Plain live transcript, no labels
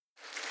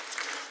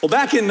Well,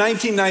 back in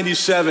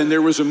 1997,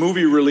 there was a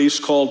movie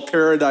release called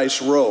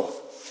Paradise Row.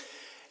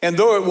 And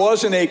though it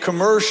wasn't a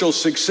commercial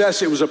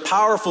success, it was a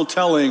powerful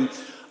telling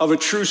of a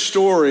true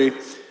story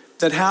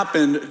that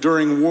happened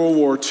during World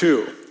War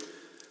II.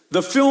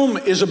 The film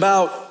is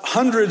about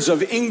hundreds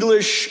of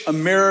English,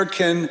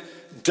 American,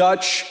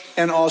 Dutch,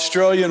 and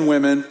Australian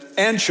women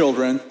and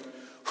children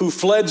who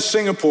fled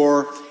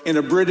Singapore in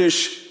a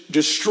British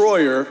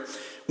destroyer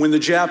when the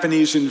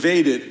Japanese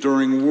invaded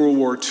during World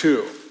War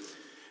II.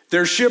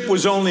 Their ship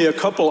was only a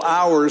couple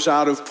hours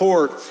out of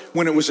port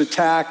when it was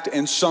attacked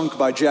and sunk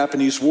by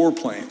Japanese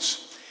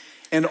warplanes.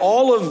 And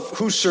all of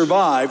who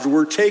survived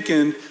were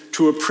taken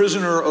to a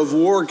prisoner of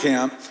war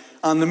camp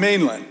on the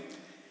mainland.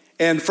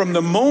 And from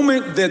the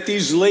moment that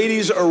these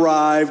ladies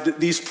arrived,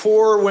 these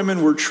poor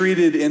women were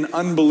treated in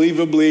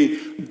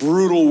unbelievably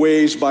brutal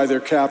ways by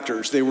their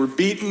captors. They were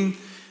beaten,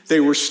 they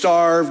were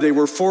starved, they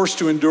were forced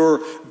to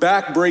endure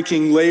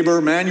back-breaking labor,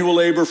 manual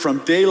labor from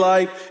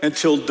daylight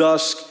until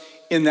dusk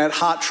in that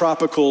hot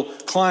tropical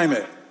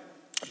climate.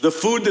 The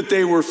food that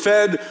they were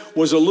fed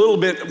was a little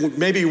bit,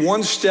 maybe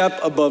one step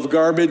above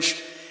garbage,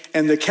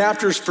 and the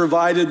captors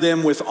provided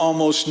them with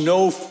almost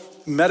no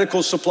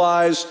medical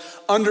supplies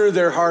under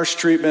their harsh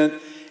treatment,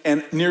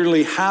 and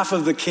nearly half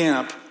of the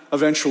camp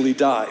eventually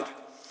died.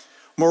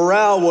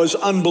 Morale was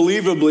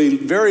unbelievably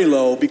very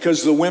low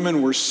because the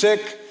women were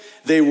sick,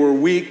 they were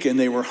weak, and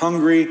they were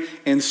hungry,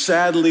 and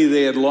sadly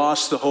they had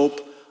lost the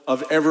hope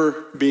of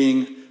ever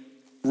being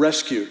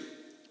rescued.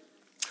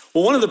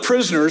 Well, one of the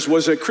prisoners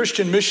was a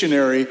Christian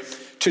missionary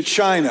to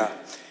China,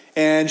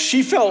 and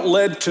she felt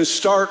led to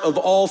start, of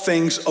all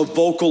things, a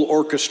vocal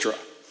orchestra.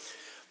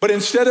 But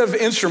instead of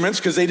instruments,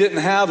 because they didn't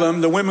have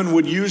them, the women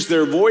would use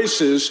their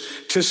voices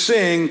to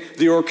sing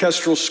the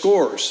orchestral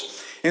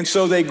scores. And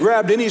so they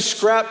grabbed any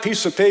scrap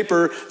piece of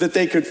paper that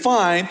they could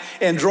find,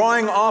 and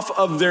drawing off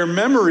of their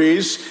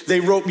memories, they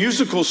wrote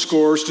musical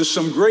scores to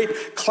some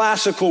great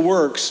classical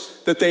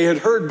works that they had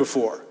heard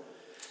before.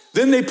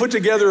 Then they put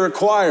together a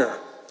choir,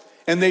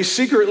 and they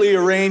secretly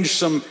arranged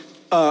some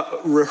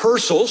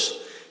rehearsals,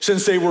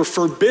 since they were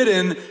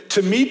forbidden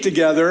to meet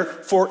together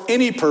for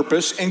any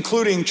purpose,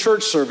 including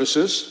church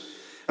services.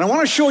 And I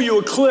want to show you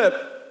a clip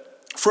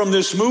from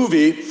this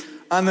movie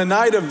on the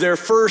night of their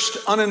first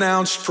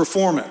unannounced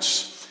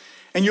performance.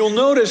 And you'll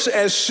notice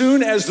as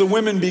soon as the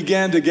women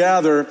began to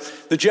gather,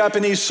 the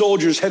Japanese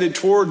soldiers headed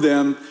toward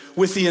them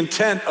with the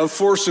intent of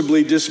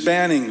forcibly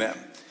disbanding them.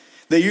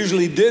 They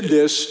usually did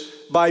this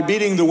by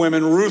beating the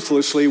women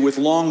ruthlessly with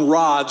long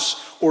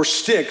rods or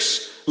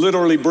sticks,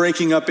 literally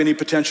breaking up any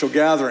potential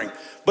gathering.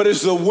 But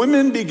as the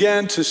women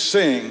began to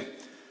sing,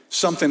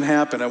 something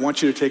happened. I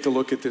want you to take a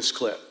look at this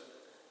clip.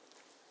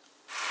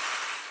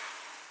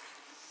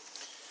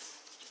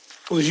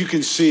 Well, as you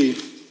can see,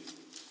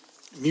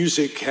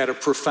 music had a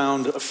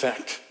profound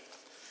effect.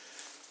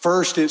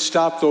 First, it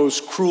stopped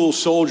those cruel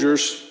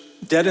soldiers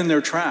dead in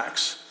their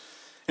tracks.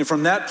 And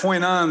from that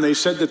point on, they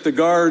said that the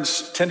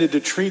guards tended to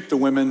treat the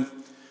women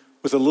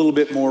with a little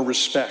bit more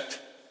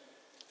respect.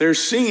 Their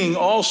singing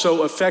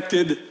also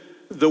affected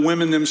the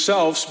women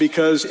themselves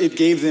because it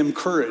gave them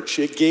courage,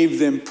 it gave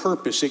them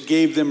purpose, it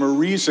gave them a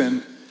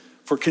reason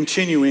for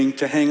continuing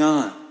to hang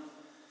on.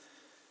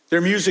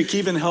 Their music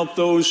even helped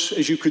those,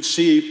 as you could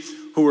see,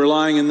 who were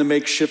lying in the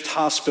makeshift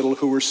hospital,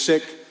 who were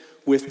sick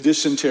with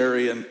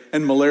dysentery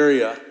and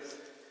malaria.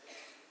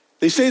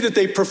 They say that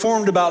they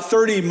performed about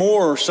 30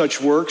 more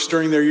such works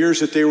during their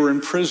years that they were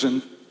in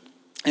prison,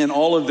 and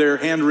all of their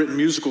handwritten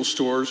musical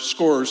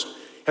scores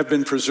have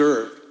been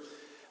preserved.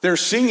 Their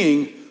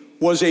singing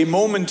was a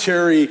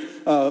momentary,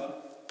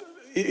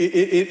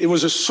 it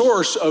was a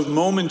source of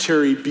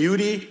momentary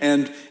beauty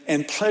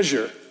and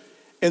pleasure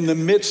in the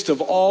midst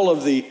of all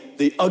of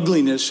the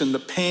ugliness and the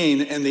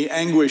pain and the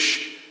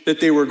anguish that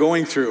they were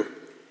going through.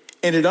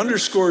 And it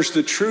underscores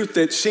the truth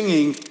that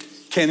singing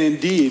can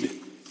indeed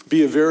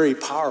be a very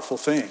powerful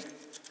thing.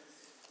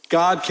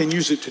 God can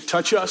use it to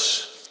touch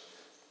us,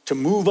 to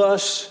move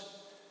us,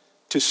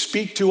 to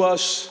speak to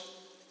us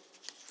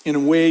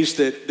in ways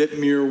that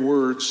mere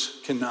words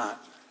cannot.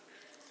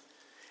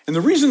 And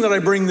the reason that I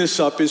bring this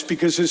up is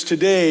because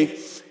today,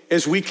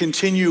 as we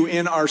continue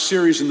in our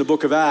series in the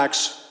book of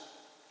Acts,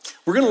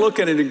 we're going to look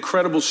at an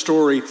incredible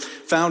story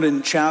found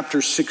in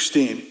chapter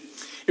 16.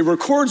 It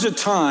records a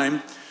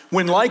time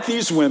when, like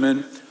these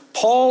women,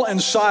 Paul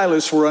and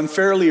Silas were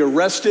unfairly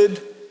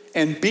arrested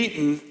and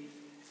beaten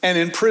and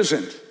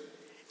imprisoned.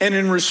 And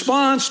in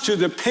response to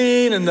the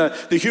pain and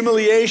the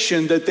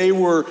humiliation that they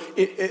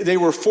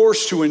were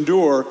forced to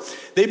endure,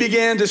 they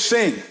began to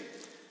sing.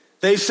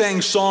 They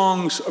sang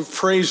songs of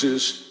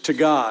praises to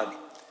God.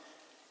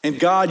 And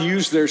God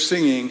used their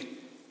singing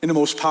in the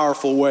most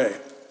powerful way.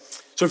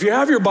 So if you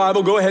have your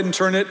Bible, go ahead and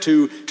turn it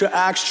to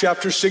Acts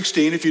chapter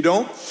 16. If you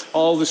don't,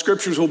 all the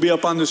scriptures will be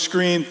up on the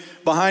screen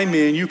behind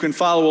me and you can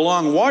follow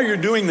along. While you're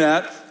doing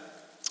that,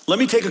 let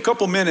me take a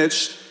couple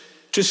minutes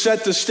to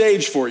set the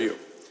stage for you.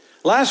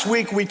 Last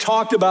week, we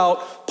talked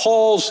about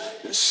Paul's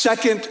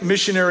second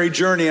missionary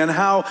journey and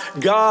how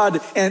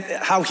God and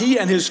how he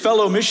and his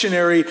fellow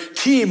missionary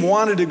team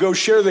wanted to go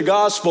share the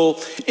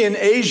gospel in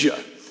Asia.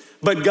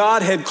 but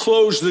God had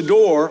closed the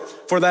door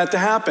for that to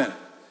happen.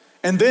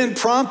 And then,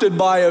 prompted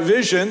by a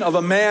vision of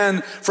a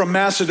man from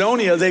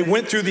Macedonia, they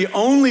went through the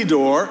only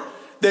door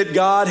that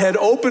God had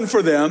opened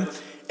for them,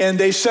 and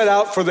they set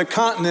out for the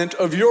continent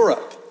of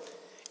Europe.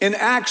 In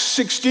Acts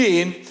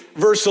 16,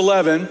 verse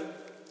 11,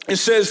 it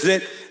says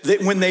that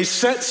when they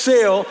set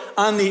sail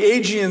on the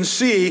Aegean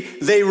Sea,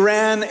 they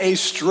ran a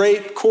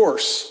straight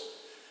course.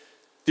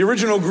 The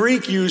original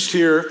Greek used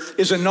here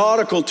is a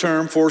nautical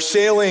term for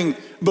sailing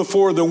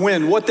before the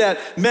wind. What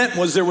that meant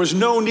was there was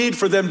no need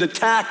for them to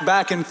tack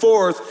back and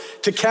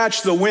forth to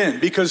catch the wind,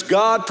 because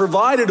God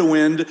provided a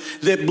wind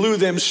that blew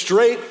them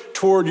straight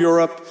toward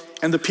Europe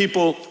and the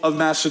people of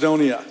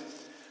Macedonia.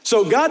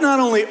 So God not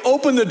only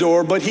opened the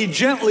door, but he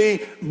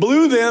gently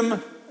blew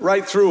them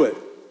right through it.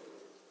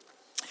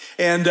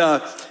 And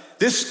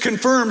this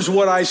confirms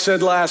what I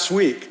said last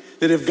week,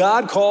 that if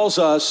God calls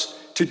us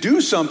to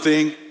do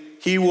something,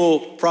 he will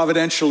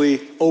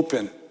providentially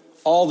open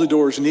all the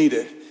doors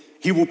needed.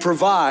 He will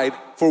provide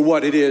for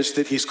what it is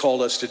that he's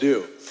called us to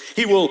do.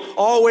 He will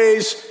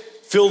always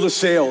fill the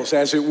sails,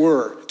 as it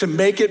were, to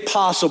make it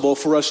possible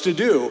for us to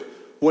do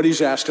what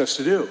he's asked us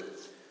to do.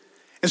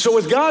 And so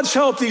with God's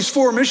help, these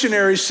 4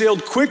 missionaries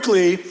sailed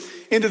quickly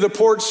into the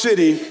port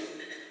city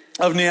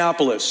of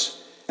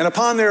Neapolis. And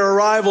upon their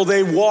arrival,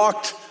 they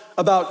walked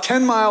about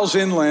 10 miles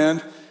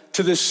inland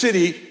to the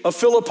city of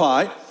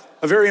Philippi,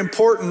 a very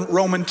important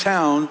Roman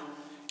town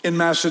in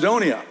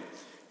Macedonia.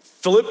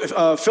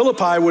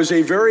 Philippi was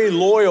a very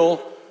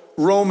loyal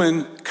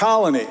Roman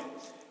colony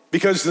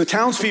because the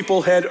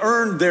townspeople had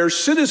earned their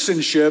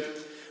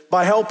citizenship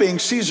by helping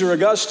Caesar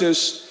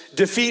Augustus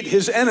defeat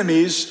his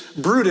enemies,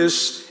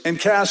 Brutus and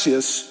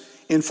Cassius,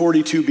 in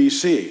 42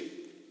 BC.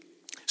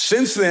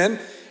 Since then,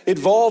 it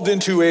evolved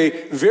into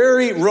a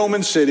very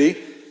Roman city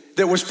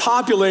that was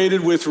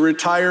populated with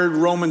retired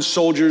Roman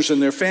soldiers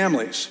and their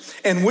families.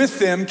 And with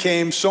them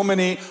came so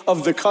many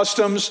of the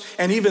customs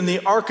and even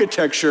the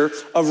architecture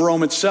of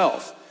Rome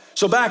itself.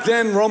 So back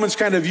then, Romans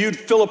kind of viewed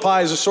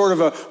Philippi as a sort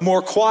of a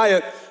more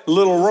quiet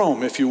little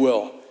Rome, if you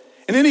will.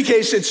 In any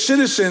case, its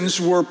citizens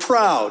were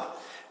proud,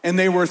 and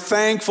they were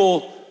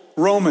thankful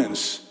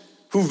Romans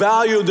who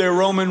valued their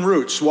Roman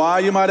roots. Why,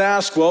 you might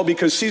ask? Well,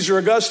 because Caesar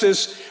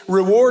Augustus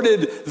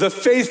rewarded the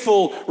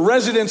faithful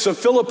residents of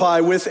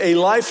Philippi with a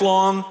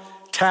lifelong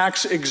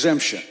tax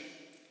exemption.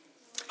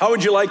 How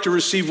would you like to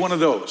receive one of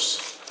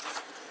those?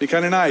 Be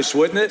kind of nice,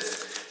 wouldn't it?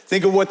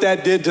 Think of what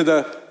that did to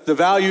the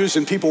values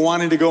and people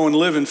wanting to go and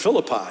live in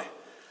Philippi.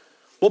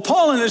 Well,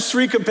 Paul and his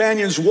 3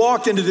 companions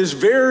walked into this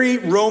very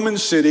Roman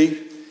city,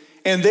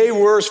 and they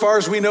were, as far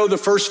as we know, the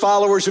first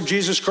followers of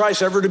Jesus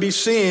Christ ever to be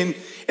seen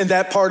in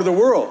that part of the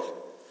world.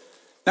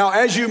 Now,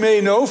 as you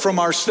may know from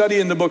our study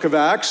in the book of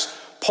Acts,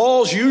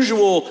 Paul's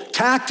usual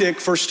tactic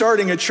for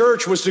starting a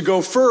church was to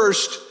go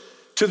first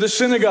to the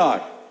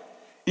synagogue.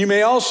 You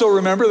may also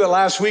remember that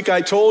last week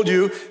I told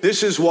you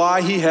this is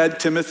why he had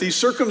Timothy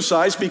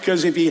circumcised,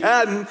 because if he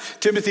hadn't,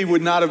 Timothy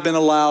would not have been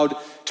allowed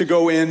to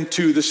go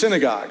into the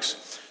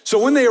synagogues.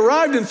 So when they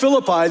arrived in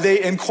Philippi,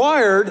 they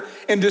inquired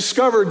and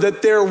discovered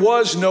that there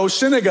was no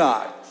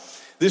synagogue.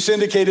 This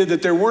indicated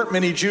that there weren't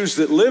many Jews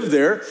that lived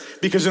there,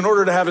 because in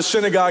order to have a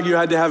synagogue, you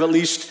had to have at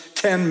least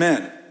 10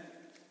 men.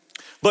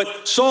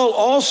 But Saul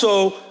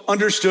also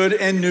understood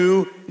and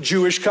knew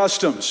Jewish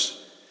customs.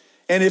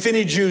 And if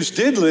any Jews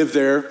did live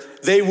there,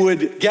 they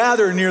would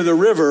gather near the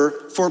river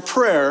for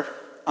prayer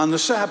on the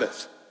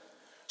Sabbath.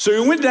 So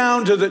he went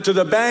down to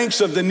the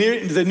banks of the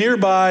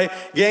nearby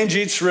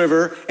Ganges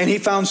River, and he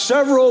found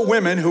several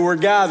women who were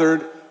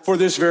gathered for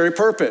this very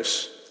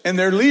purpose. And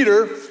their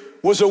leader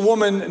was a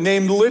woman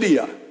named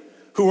Lydia,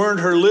 who earned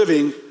her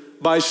living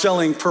by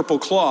selling purple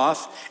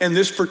cloth. And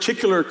this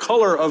particular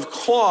color of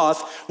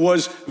cloth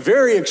was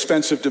very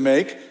expensive to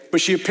make,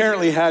 but she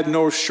apparently had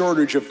no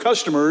shortage of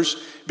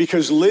customers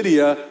because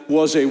Lydia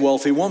was a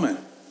wealthy woman.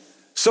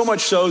 So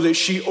much so that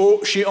she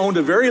owned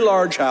a very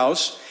large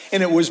house,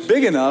 and it was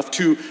big enough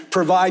to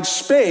provide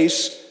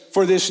space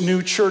for this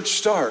new church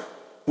start,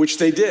 which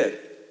they did.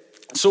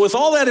 So with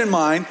all that in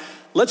mind,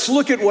 let's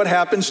look at what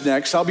happens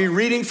next. I'll be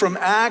reading from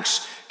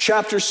Acts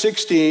chapter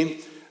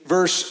 16,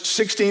 verse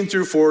 16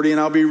 through 40, and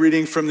I'll be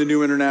reading from the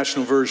New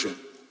International Version.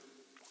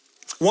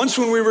 Once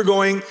when we were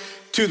going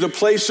to the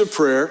place of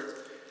prayer,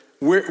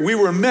 we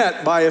were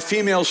met by a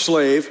female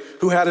slave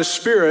who had a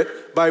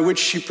spirit by which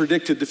she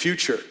predicted the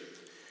future.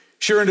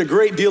 She earned a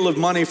great deal of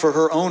money for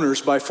her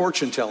owners by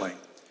fortune telling.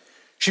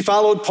 She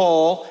followed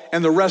Paul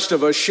and the rest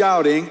of us,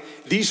 shouting,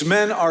 "These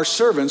men are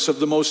servants of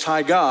the Most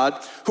High God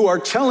who are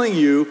telling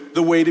you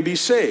the way to be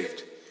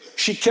saved."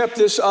 She kept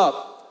this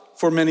up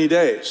for many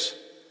days.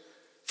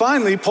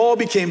 Finally, Paul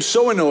became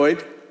so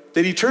annoyed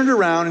that he turned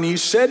around and he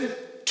said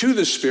to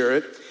the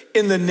spirit,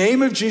 "In the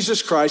name of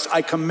Jesus Christ,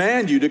 I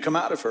command you to come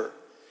out of her."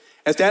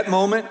 At that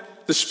moment,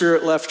 the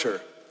spirit left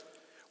her.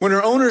 When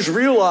her owners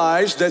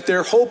realized that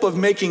their hope of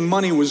making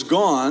money was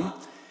gone,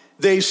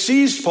 they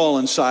seized Paul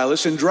and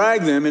Silas and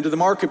dragged them into the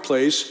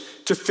marketplace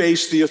to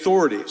face the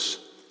authorities.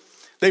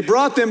 They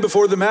brought them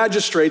before the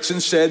magistrates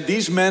and said,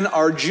 "These men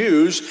are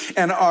Jews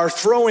and are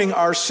throwing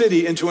our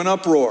city into an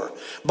uproar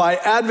by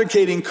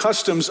advocating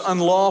customs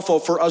unlawful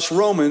for us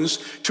Romans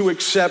to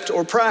accept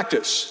or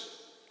practice."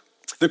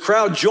 The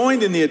crowd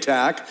joined in the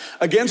attack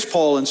against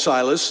Paul and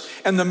Silas,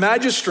 and the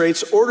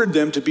magistrates ordered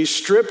them to be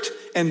stripped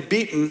and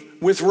beaten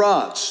with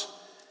rods.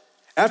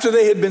 After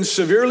they had been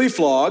severely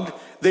flogged,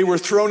 they were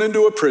thrown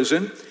into a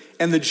prison,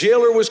 and the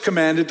jailer was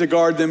commanded to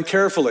guard them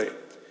carefully.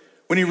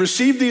 When he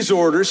received these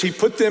orders, he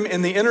put them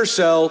in the inner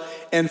cell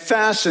and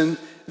fastened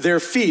their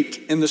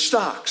feet in the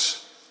stocks.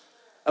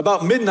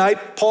 About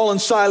midnight, Paul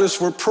and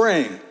Silas were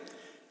praying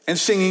and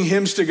singing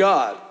hymns to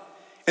God,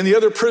 and the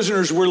other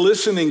prisoners were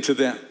listening to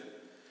them.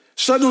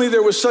 Suddenly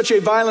there was such a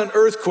violent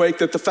earthquake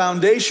that the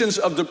foundations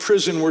of the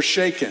prison were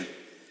shaken.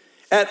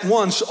 At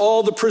once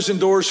all the prison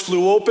doors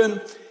flew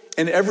open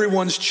and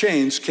everyone's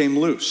chains came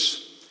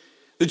loose.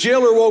 The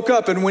jailer woke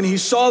up, and when he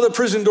saw the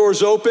prison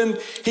doors open,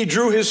 he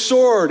drew his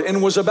sword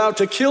and was about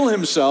to kill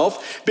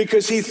himself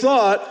because he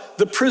thought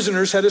the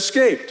prisoners had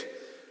escaped.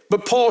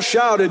 But Paul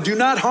shouted, "Do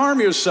not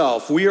harm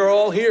yourself. We are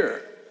all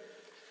here."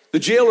 The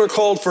jailer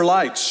called for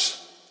lights,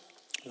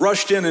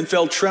 rushed in and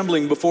fell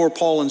trembling before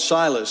Paul and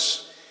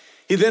Silas.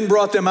 He then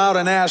brought them out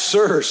and asked,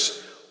 "Sirs,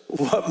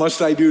 what must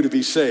I do to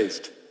be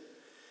saved?"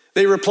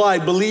 They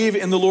replied, "Believe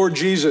in the Lord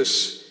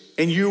Jesus,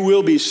 and you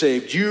will be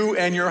saved, you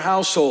and your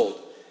household."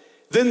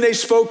 Then they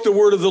spoke the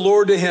word of the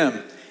Lord to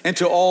him and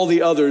to all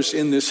the others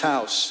in this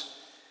house.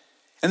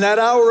 In that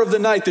hour of the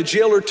night, the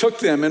jailer took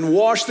them and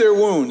washed their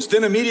wounds.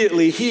 Then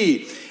immediately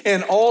he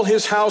and all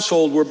his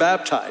household were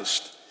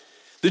baptized.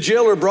 The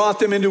jailer brought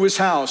them into his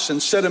house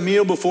and set a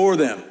meal before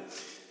them.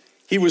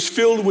 He was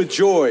filled with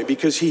joy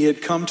because he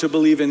had come to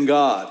believe in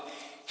God,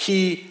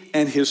 he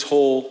and his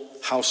whole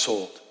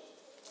household.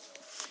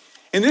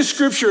 In this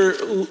scripture,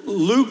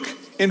 Luke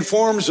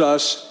informs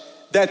us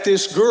that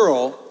this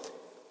girl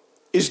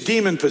is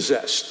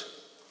demon-possessed.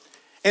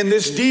 And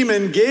this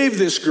demon gave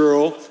this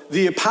girl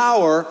the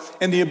power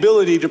and the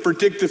ability to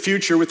predict the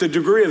future with a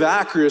degree of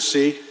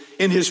accuracy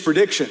in his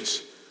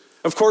predictions.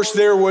 Of course,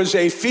 there was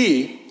a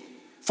fee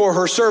for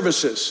her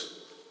services,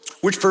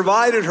 which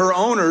provided her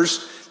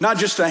owners not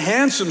just a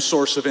handsome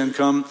source of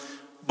income,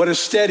 but a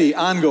steady,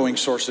 ongoing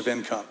source of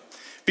income.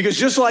 Because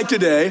just like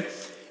today,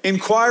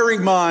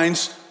 inquiring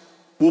minds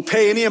will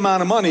pay any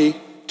amount of money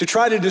to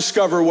try to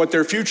discover what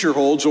their future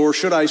holds, or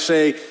should I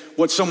say,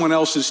 what someone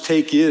else's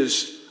take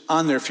is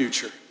on their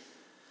future.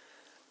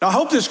 Now, I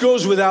hope this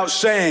goes without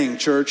saying,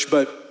 church,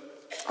 but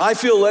I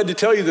feel led to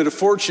tell you that a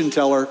fortune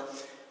teller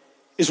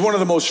is one of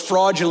the most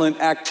fraudulent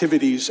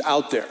activities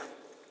out there.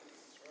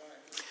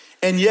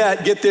 And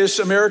yet, get this,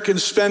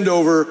 Americans spend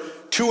over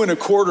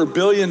 $2.25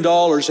 billion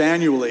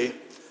annually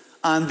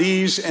on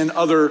these and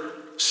other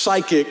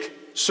psychic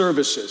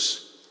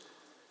services.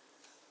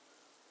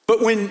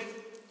 But when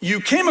you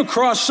came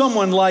across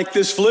someone like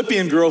this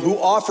Philippian girl who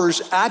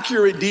offers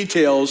accurate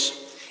details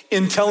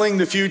in telling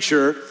the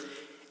future,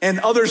 and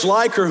others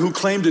like her who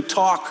claim to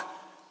talk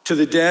to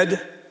the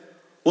dead,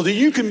 well, then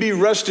you can be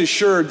rest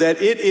assured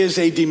that it is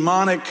a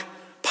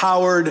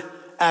demonic-powered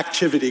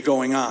activity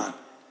going on.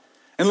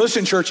 And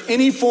listen, church,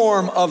 any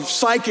form of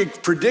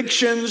psychic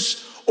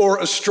predictions or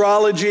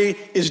astrology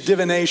is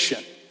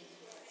divination.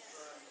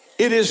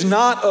 It is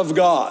not of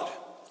God,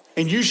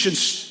 and you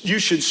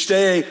should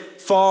stay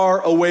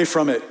far away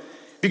from it.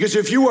 Because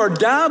if you are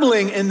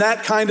dabbling in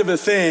that kind of a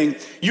thing,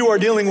 you are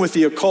dealing with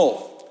the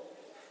occult.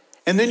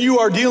 And then you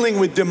are dealing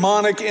with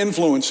demonic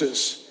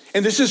influences.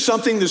 And this is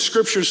something the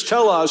scriptures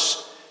tell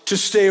us to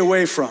stay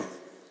away from.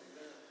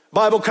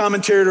 Bible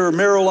commentator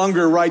Merrill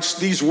Unger writes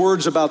these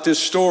words about this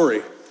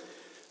story.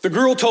 The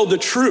girl told the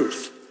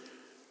truth,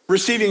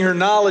 receiving her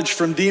knowledge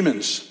from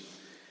demons.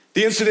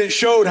 The incident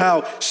showed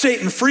how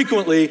Satan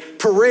frequently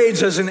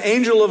parades as an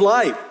angel of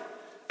light,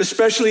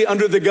 especially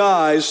under the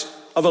guise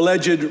of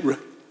alleged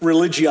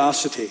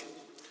religiosity.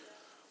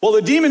 Well,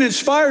 the demon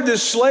inspired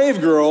this slave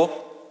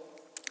girl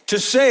to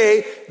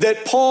say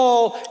that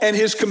Paul and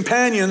his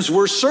companions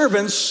were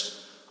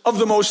servants of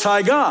the Most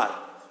High God.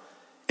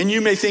 And you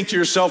may think to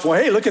yourself,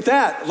 well, hey, look at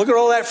that. Look at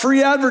all that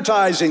free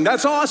advertising.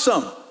 That's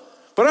awesome.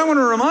 But I want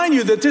to remind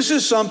you that this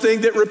is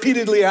something that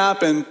repeatedly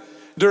happened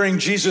during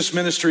Jesus'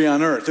 ministry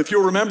on earth. If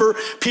you'll remember,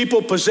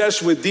 people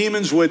possessed with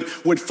demons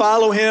would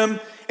follow him,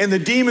 and the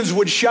demons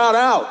would shout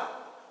out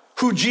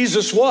who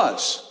Jesus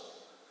was.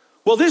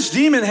 Well, this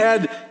demon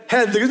had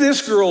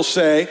this girl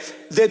say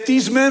that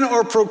these men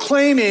are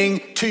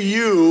proclaiming to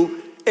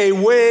you a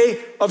way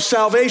of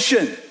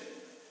salvation.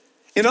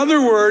 In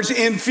other words,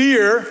 in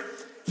fear,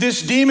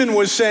 this demon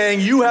was saying,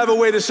 you have a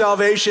way to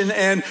salvation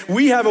and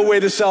we have a way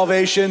to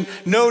salvation.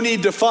 No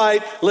need to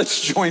fight.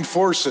 Let's join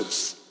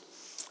forces.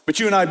 But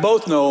you and I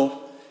both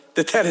know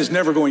that is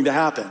never going to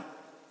happen.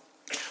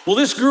 Well,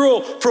 this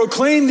girl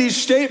proclaimed these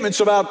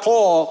statements about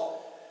Paul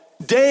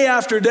day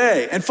after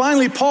day. And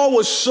finally, Paul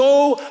was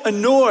so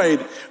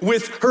annoyed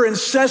with her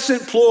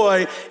incessant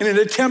ploy in an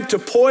attempt to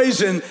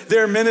poison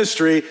their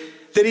ministry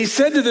that he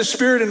said to the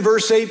Spirit in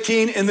verse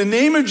 18, in the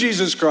name of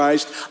Jesus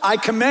Christ, I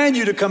command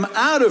you to come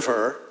out of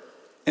her.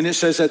 And it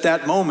says at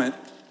that moment,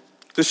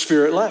 the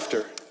Spirit left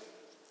her.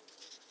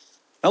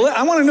 Now,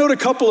 I want to note a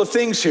couple of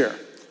things here.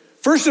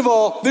 First of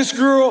all, this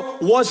girl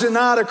was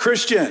not a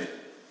Christian.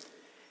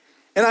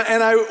 And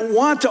I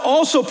want to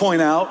also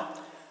point out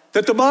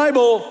that the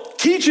Bible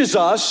teaches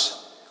us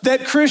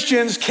that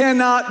Christians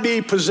cannot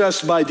be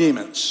possessed by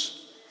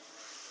demons.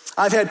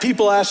 I've had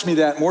people ask me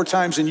that more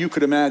times than you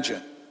could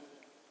imagine.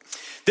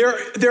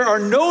 There are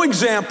no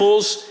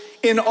examples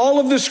in all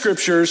of the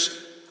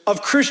scriptures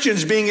of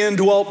Christians being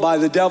indwelt by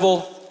the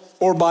devil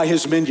or by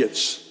his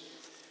minions.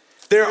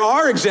 There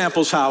are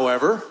examples,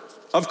 however,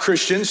 of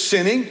Christians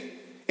sinning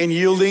and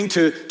yielding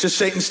to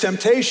Satan's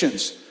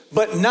temptations,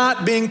 but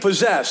not being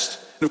possessed.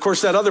 And of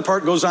course, that other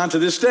part goes on to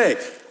this day.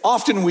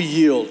 Often we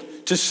yield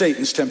to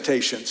Satan's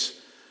temptations.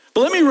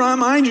 But let me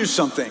remind you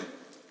something.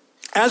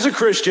 As a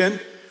Christian,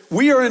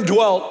 we are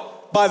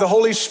indwelt by the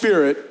Holy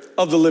Spirit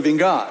of the living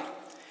God.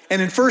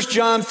 And in 1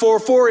 John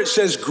 4:4, it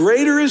says,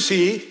 "Greater is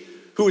he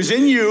who is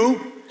in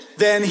you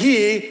than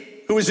he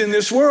who is in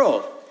this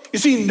world." You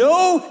see,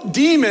 no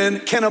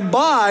demon can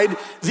abide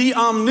the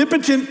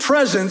omnipotent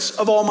presence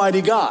of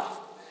Almighty God.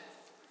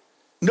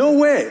 No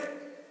way.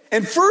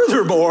 And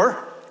furthermore,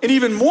 and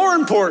even more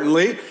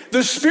importantly,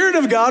 the Spirit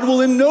of God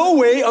will in no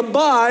way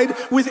abide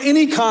with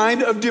any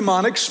kind of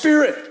demonic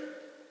spirit.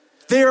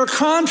 They are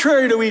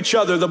contrary to each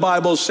other, the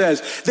Bible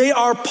says. They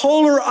are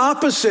polar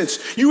opposites.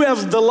 You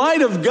have the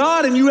light of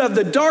God and you have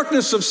the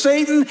darkness of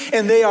Satan,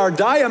 and they are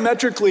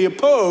diametrically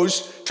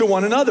opposed to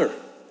one another.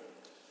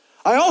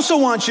 I also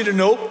want you to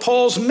note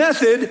Paul's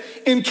method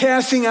in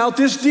casting out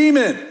this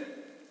demon.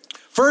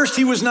 First,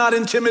 he was not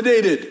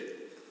intimidated.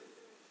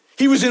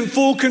 He was in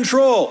full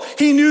control.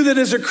 He knew that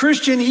as a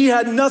Christian, he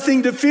had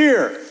nothing to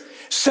fear.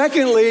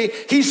 Secondly,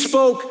 he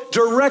spoke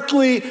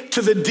directly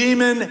to the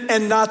demon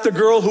and not the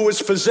girl who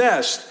was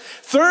possessed.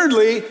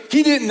 Thirdly,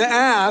 he didn't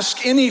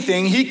ask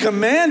anything. He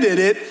commanded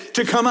it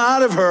to come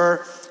out of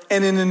her,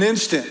 and in an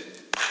instant,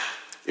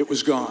 it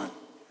was gone.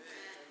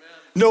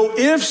 No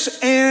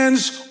ifs,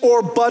 ands,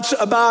 or buts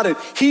about it.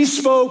 He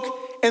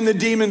spoke and the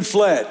demon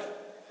fled.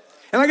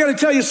 And I got to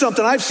tell you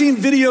something. I've seen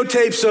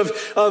videotapes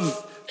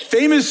of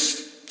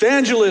famous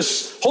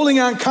evangelists holding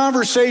on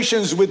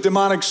conversations with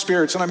demonic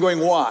spirits, and I'm going,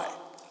 why?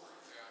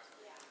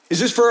 Is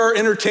this for our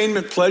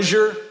entertainment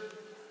pleasure?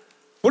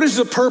 What is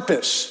the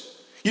purpose?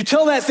 You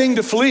tell that thing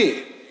to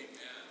flee.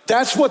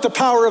 That's what the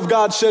power of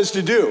God says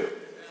to do.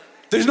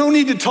 There's no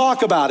need to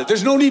talk about it.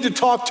 There's no need to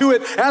talk to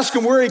it, ask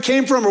him where he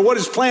came from or what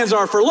his plans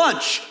are for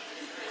lunch.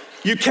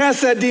 You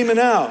cast that demon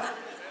out.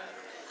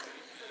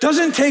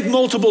 Doesn't take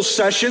multiple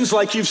sessions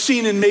like you've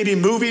seen in maybe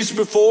movies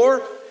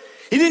before.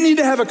 He didn't need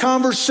to have a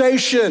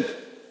conversation.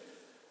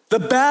 The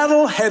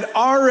battle had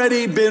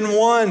already been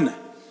won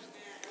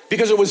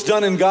because it was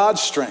done in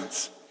God's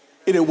strength.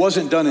 It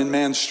wasn't done in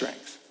man's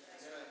strength.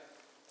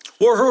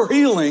 Well, her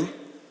healing,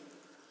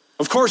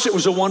 of course, it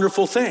was a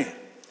wonderful thing.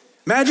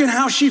 Imagine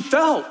how she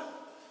felt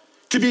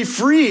to be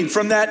freed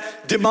from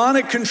that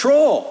demonic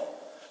control.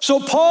 So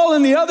Paul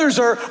and the others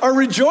are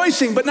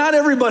rejoicing, but not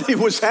everybody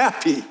was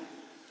happy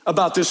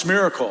about this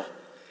miracle.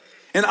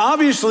 And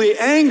obviously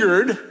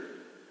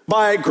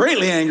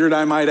greatly angered,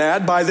 I might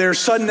add, by their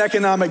sudden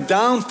economic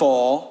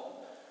downfall,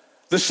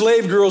 the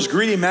slave girl's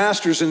greedy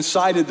masters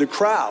incited the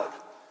crowd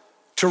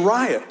to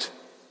riot.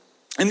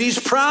 And these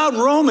proud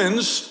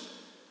Romans,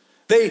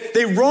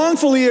 they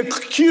wrongfully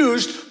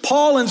accused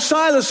Paul and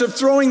Silas of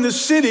throwing the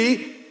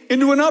city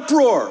into an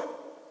uproar.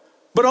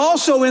 But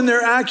also in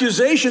their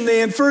accusation,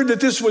 they inferred that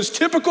this was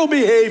typical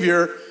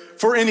behavior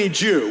for any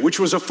Jew, which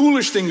was a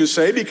foolish thing to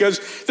say because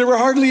there were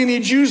hardly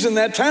any Jews in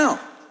that town.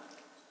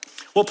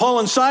 Well, Paul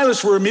and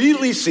Silas were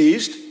immediately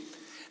seized.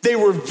 They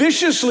were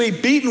viciously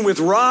beaten with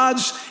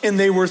rods, and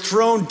they were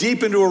thrown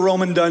deep into a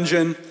Roman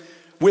dungeon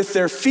with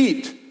their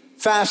feet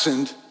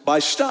fastened by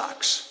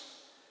stocks.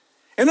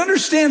 And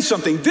understand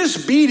something,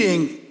 this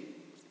beating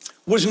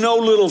was no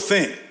little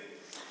thing,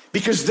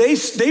 because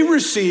they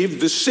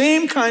received the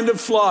same kind of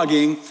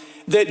flogging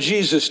that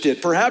Jesus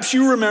did. Perhaps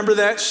you remember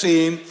that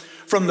scene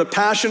from the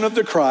Passion of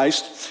the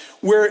Christ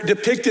where it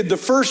depicted the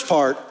first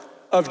part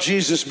of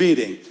Jesus'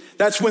 beating.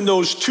 That's when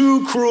those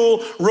two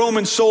cruel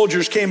Roman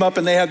soldiers came up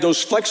and they had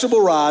those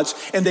flexible rods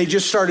and they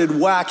just started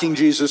whacking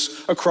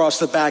Jesus across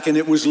the back, and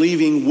it was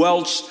leaving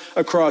welts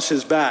across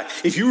his back.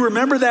 If you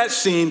remember that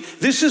scene,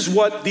 this is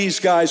what these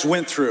guys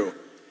went through.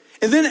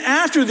 And then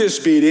after this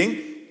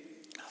beating,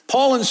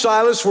 Paul and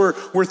Silas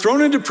were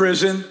thrown into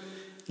prison,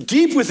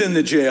 deep within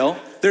the jail.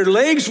 Their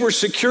legs were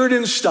secured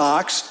in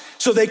stocks,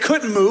 so they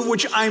couldn't move,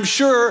 which I'm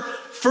sure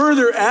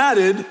further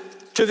added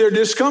to their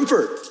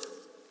discomfort.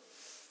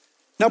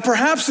 Now,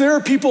 perhaps there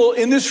are people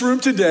in this room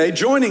today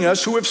joining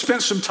us who have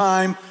spent some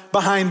time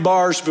behind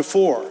bars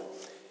before,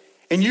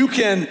 and you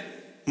can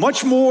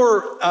much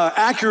more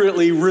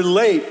accurately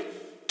relate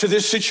to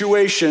this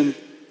situation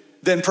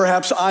than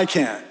perhaps I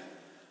can.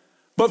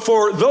 But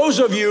for those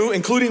of you,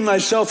 including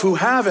myself, who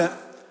haven't,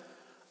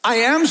 I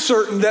am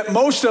certain that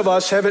most of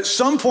us have at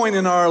some point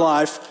in our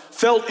life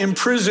felt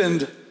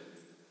imprisoned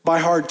by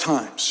hard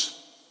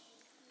times.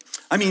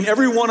 I mean,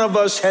 every one of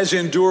us has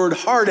endured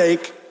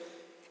heartache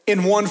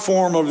in one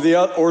form or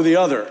the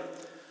other.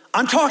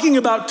 I'm talking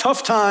about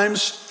tough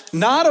times,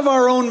 not of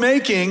our own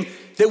making,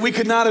 that we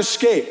could not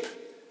escape,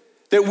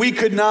 that we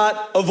could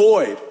not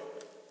avoid.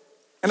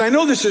 And I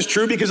know this is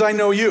true because I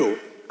know you.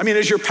 I mean,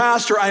 as your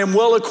pastor, I am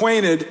well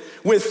acquainted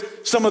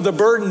with some of the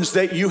burdens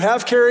that you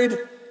have carried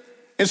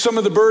and some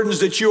of the burdens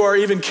that you are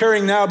even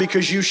carrying now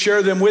because you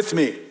share them with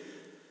me.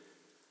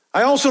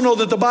 I also know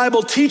that the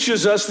Bible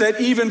teaches us that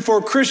even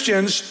for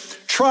Christians,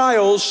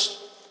 trials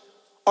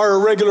are a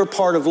regular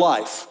part of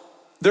life.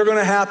 They're going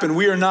to happen.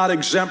 We are not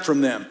exempt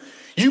from them.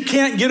 You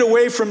can't get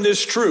away from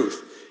this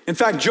truth. In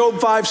fact, Job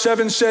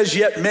 5:7 says,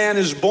 "Yet man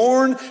is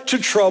born to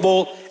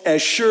trouble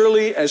as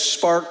surely as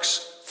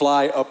sparks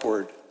fly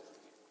upward."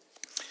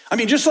 I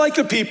mean, just like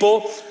the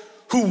people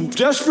who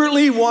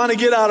desperately want to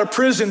get out of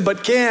prison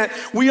but can't,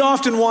 we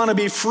often want to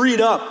be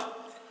freed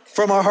up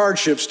from our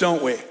hardships,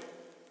 don't we?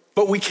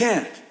 But we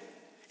can't.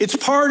 It's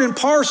part and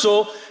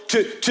parcel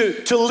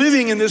to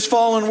living in this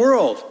fallen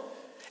world.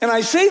 And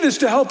I say this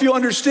to help you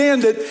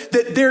understand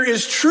that there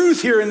is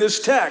truth here in this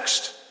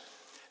text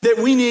that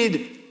we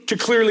need to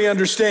clearly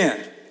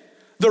understand.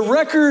 The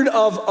record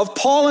of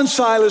Paul and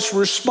Silas'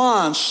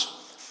 response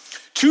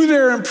to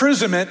their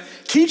imprisonment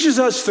teaches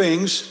us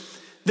things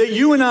that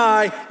you and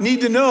I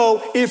need to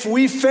know if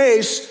we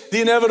face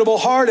the inevitable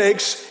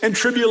heartaches and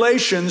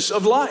tribulations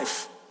of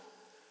life.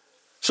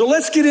 So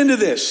let's get into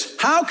this.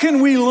 How can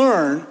we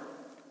learn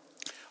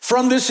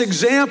from this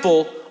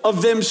example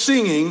of them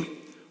singing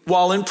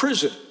while in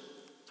prison?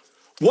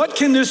 What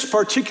can this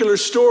particular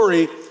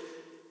story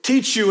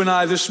teach you and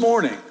I this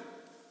morning?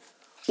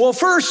 Well,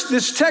 first,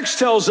 this text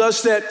tells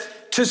us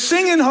that to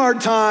sing in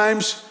hard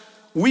times,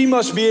 we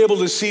must be able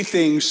to see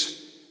things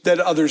that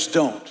others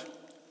don't.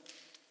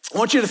 I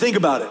want you to think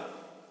about it.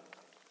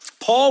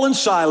 Paul and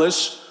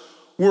Silas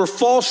were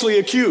falsely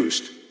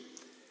accused.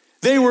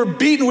 They were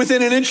beaten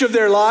within an inch of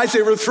their lives.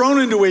 They were thrown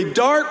into a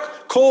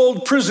dark,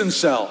 cold prison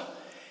cell.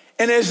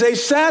 And as they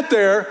sat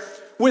there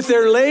with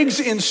their legs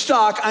in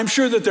stock, I'm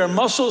sure that their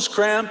muscles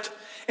cramped,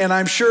 and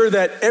I'm sure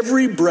that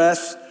every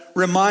breath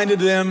reminded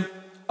them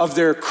of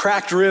their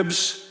cracked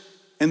ribs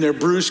and their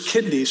bruised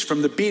kidneys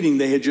from the beating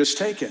they had just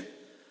taken.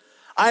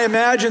 I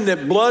imagine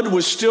that blood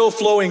was still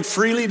flowing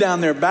freely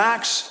down their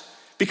backs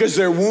because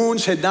their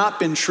wounds had not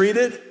been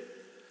treated.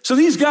 So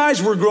these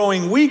guys were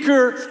growing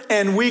weaker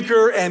and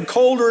weaker and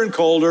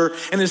colder.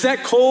 And as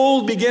that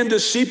cold began to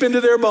seep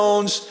into their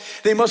bones,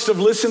 they must have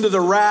listened to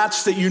the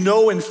rats that you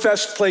know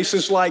infest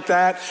places like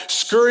that,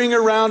 scurrying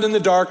around in the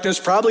darkness,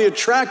 probably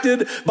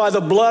attracted by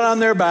the blood on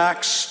their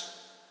backs.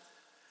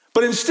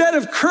 But instead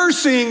of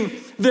cursing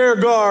their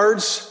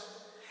guards,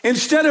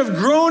 instead of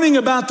groaning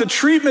about the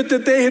treatment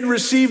that they had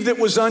received that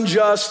was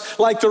unjust,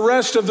 like the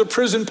rest of the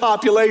prison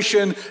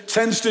population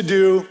tends to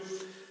do,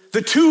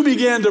 the two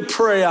began to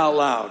pray out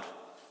loud.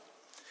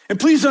 And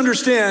please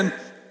understand,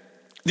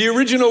 the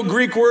original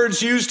Greek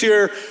words used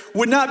here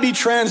would not be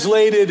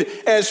translated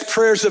as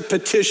prayers of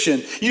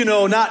petition. You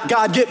know, not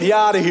 "God, get me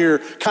out of here"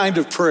 kind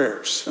of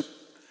prayers.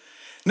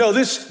 No,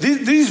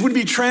 these would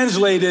be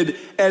translated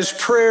as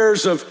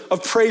prayers of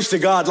praise to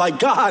God, like,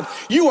 "God,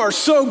 you are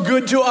so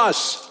good to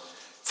us.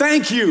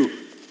 Thank you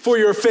for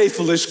your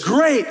faithfulness.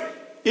 Great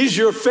is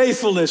your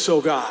faithfulness, oh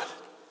God."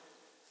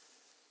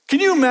 Can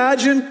you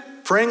imagine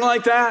praying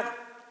like that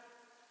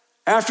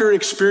after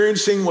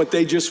experiencing what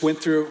they just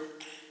went through?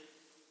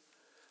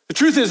 The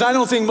truth is, I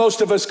don't think most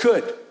of us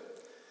could.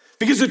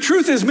 Because the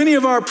truth is, many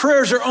of our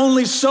prayers are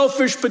only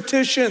selfish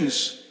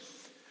petitions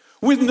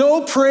with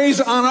no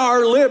praise on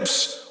our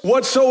lips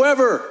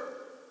whatsoever.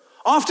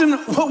 Often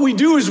what we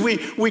do is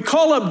we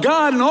call up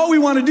God, and all we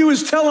want to do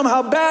is tell him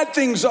how bad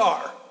things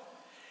are.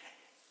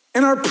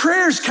 And our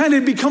prayers kind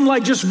of become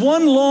like just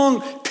one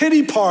long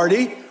pity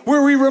party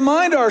where we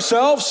remind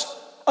ourselves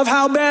of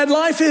how bad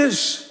life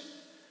is.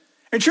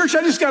 And church,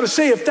 I just got to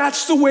say, if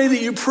that's the way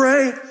that you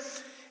pray,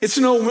 it's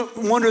no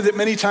wonder that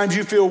many times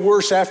you feel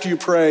worse after you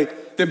pray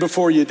than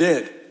before you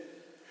did.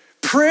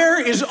 Prayer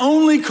is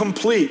only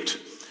complete.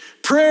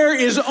 Prayer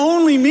is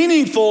only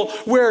meaningful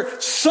where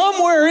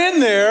somewhere in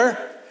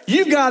there,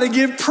 you've got to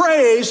give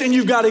praise and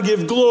you've got to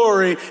give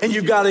glory and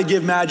you've got to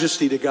give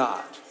majesty to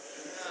God.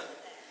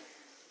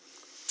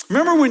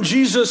 Remember when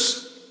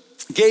Jesus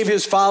gave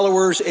his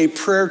followers a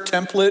prayer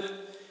template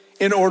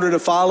in order to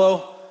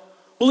follow?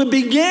 Well, it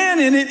began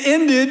and it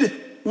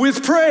ended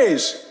with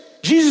praise.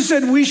 Jesus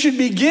said we should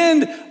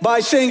begin by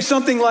saying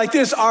something like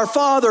this: "Our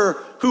Father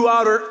who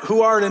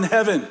art in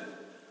heaven,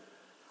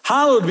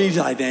 hallowed be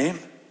thy name.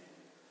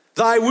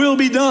 Thy will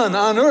be done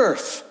on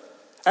earth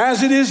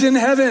as it is in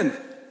heaven."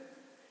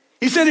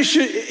 He said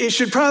it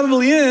should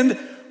probably end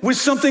with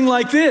something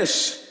like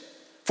this: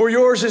 "For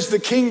yours is the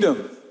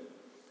kingdom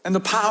and the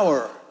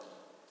power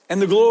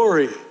and the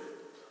glory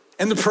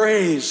and the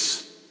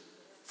praise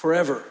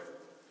forever."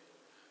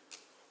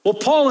 Well,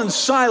 Paul and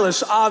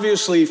Silas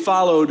obviously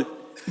followed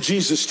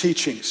Jesus'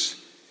 teachings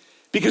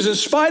because in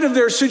spite of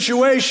their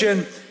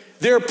situation,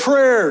 their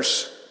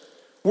prayers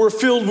were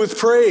filled with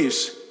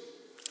praise.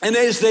 And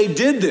as they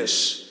did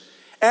this,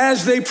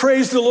 as they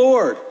praised the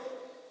Lord,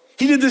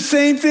 He did the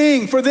same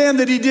thing for them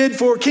that he did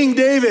for King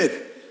David.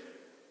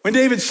 When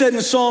David said in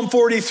Psalm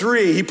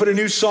 43, he put a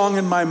new song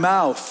in my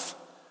mouth,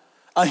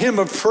 a hymn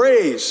of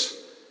praise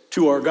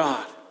to our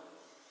God.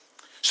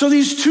 So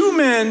these two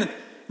men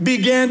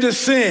began to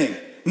sing,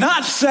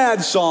 not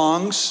sad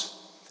songs,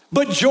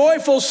 but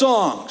joyful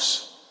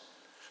songs,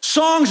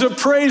 songs of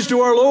praise to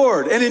our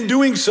Lord. And in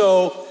doing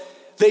so,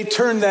 they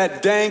turned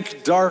that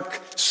dank, dark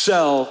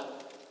cell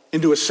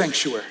into a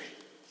sanctuary.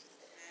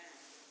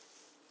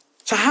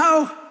 So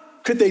how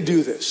could they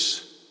do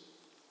this?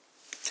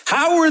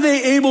 How were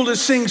they able to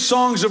sing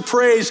songs of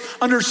praise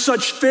under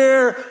such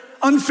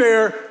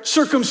unfair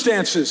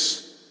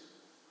circumstances?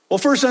 Well,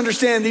 first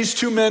understand these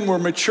two men were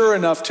mature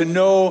enough to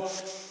know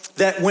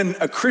that when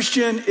a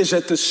Christian is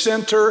at the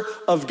center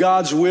of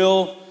God's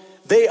will,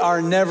 they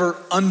are never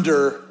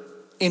under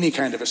any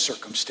kind of a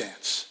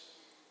circumstance.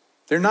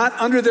 They're not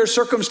under their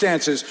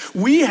circumstances.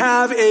 We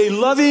have a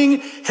loving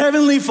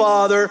Heavenly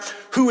Father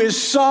who is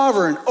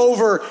sovereign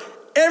over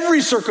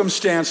every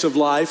circumstance of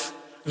life,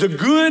 the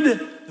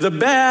good, the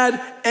bad,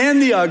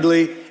 and the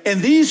ugly.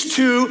 And these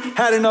two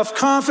had enough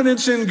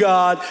confidence in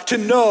God to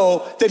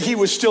know that he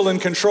was still in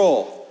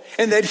control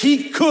and that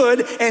he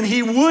could and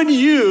he would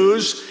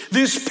use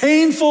this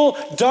painful,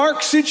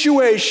 dark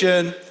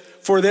situation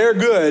for their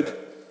good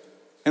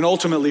and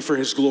ultimately for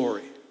his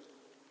glory.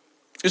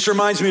 This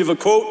reminds me of a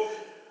quote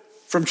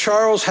from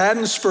Charles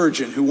Haddon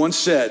Spurgeon, who once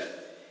said,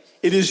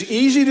 "It is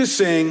easy to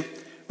sing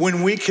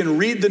when we can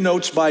read the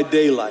notes by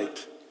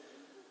daylight,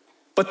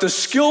 but the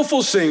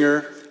skillful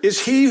singer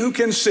is he who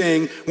can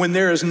sing when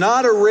there is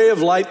not a ray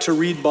of light to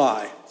read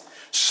by.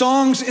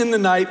 Songs in the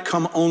night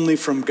come only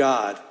from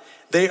God.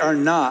 They are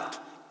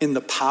not in the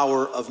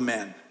power of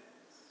men."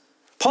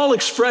 Paul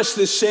expressed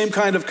this same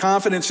kind of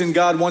confidence in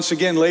God once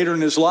again later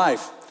in his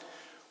life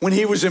when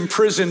he was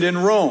imprisoned in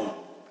Rome.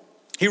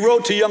 He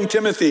wrote to young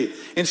Timothy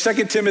in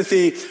 2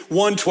 Timothy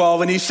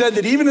 1:12, and he said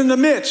that even in the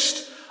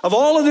midst of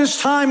all of this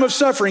time of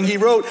suffering, he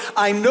wrote,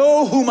 "I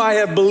know whom I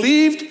have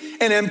believed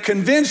and am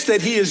convinced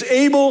that he is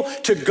able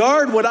to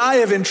guard what I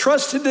have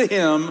entrusted to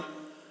him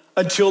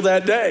until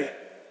that day."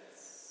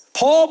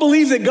 Paul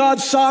believed that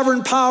God's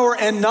sovereign power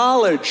and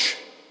knowledge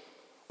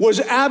was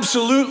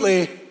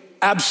absolutely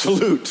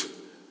absolute.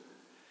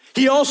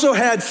 He also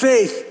had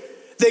faith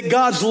that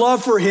God's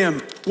love for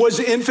him was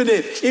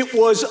infinite. It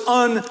was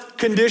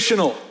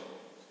unconditional.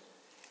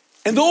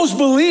 And those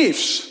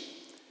beliefs,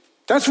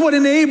 that's what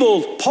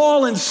enabled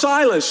Paul and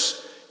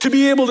Silas to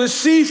be able to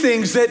see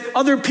things that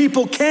other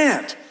people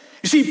can't.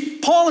 You see,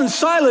 Paul and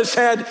Silas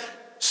had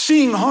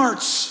seeing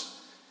hearts.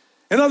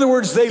 In other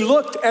words, they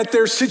looked at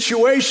their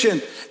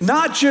situation,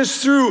 not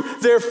just through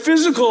their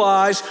physical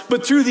eyes,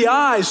 but through the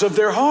eyes of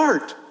their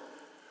heart,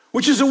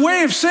 which is a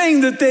way of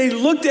saying that they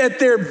looked at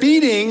their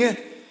beating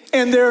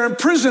and their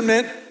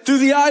imprisonment through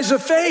the eyes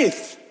of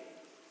faith.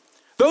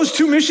 Those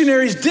two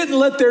missionaries didn't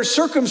let their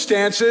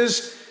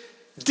circumstances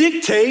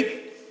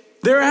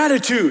dictate their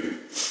attitude.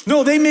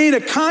 No, they made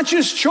a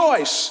conscious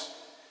choice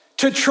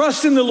to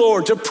trust in the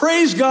Lord, to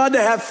praise God,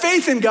 to have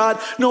faith in God,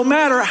 no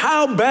matter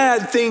how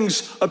bad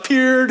things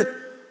appeared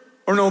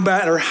or no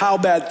matter how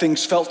bad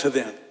things felt to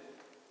them.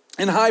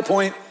 In High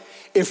Point,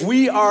 if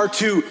we are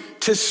to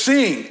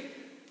sing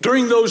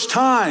during those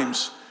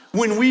times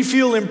when we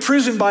feel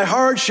imprisoned by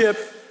hardship,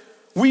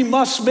 we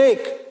must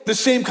make the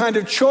same kind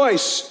of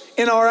choice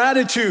in our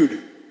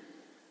attitude.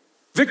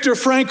 Viktor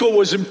Frankl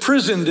was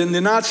imprisoned in the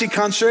Nazi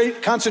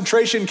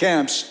concentration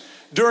camps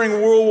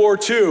during World War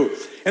II.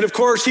 And of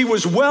course, he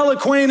was well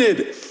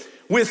acquainted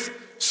with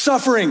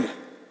suffering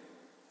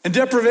and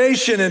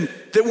deprivation and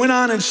that went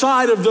on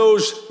inside of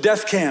those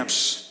death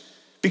camps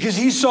because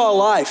he saw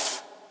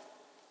life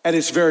at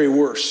its very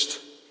worst.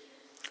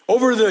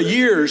 Over the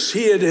years,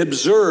 he had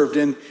observed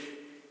and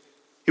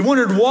he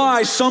wondered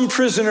why some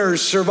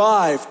prisoners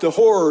survived the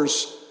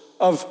horrors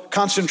of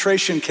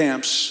concentration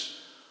camps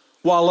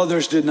while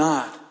others did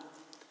not.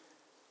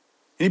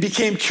 And he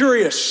became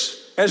curious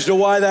as to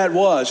why that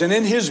was. And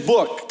in his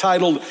book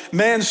titled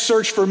Man's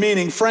Search for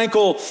Meaning,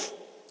 Frankl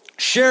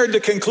shared the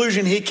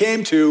conclusion he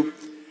came to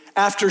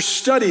after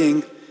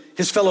studying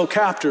his fellow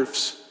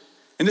captives.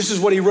 And this is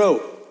what he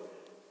wrote: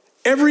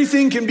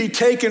 "Everything can be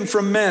taken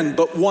from men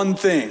but one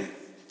thing,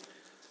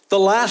 the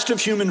last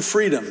of human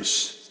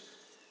freedoms,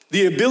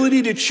 the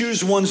ability to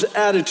choose one's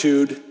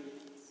attitude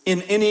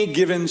in any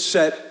given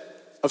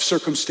set of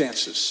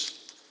circumstances."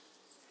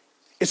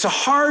 It's a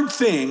hard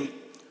thing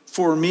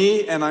for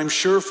me, and I'm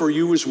sure for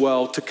you as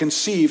well, to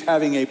conceive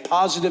having a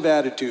positive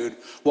attitude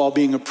while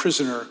being a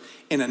prisoner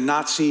in a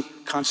Nazi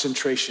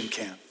concentration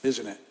camp,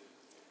 isn't it?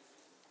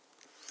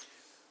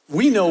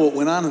 We know what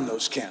went on in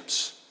those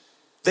camps.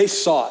 They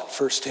saw it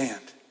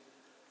firsthand.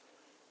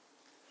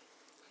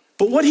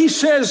 But what he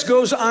says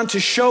goes on to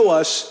show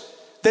us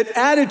that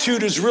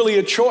attitude is really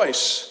a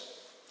choice.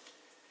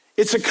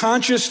 It's a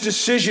conscious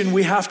decision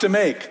we have to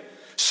make.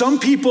 Some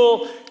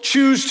people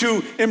choose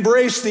to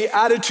embrace the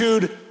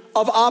attitude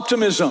of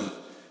optimism.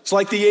 It's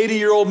like the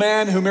 80-year-old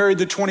man who married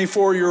the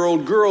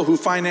 24-year-old girl who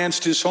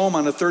financed his home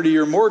on a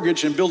 30-year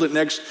mortgage and built it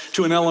next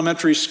to an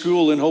elementary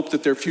school in hope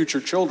that their future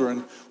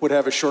children would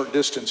have a short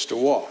distance to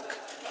walk.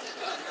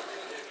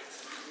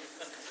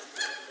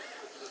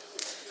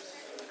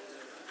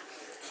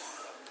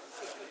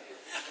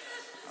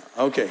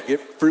 Okay,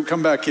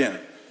 come back in.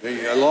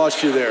 I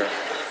lost you there.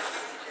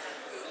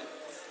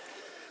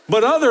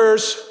 But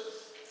others,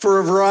 for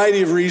a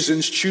variety of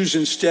reasons, choose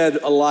instead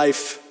a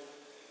life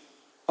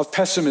of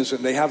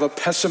pessimism. They have a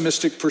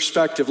pessimistic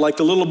perspective, like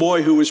the little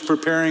boy who was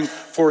preparing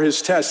for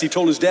his test. He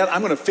told his dad,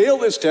 I'm going to fail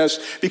this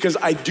test because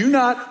I do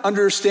not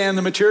understand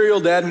the material,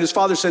 Dad. And his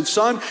father said,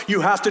 son,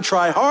 you have to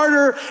try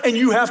harder and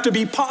you have to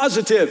be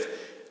positive.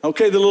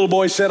 Okay, the little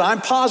boy said,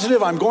 I'm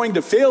positive I'm going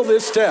to fail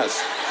this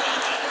test.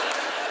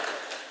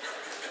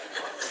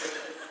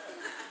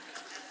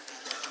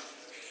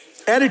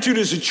 Attitude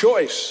is a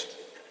choice.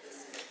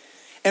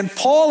 And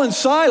Paul and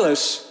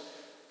Silas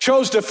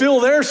chose to fill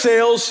their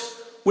sails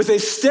with a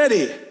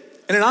steady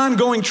and an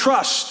ongoing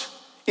trust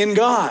in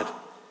God.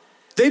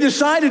 They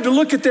decided to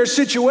look at their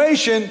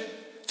situation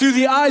through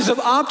the eyes of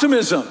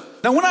optimism.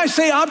 Now, when I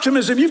say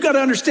optimism, you've got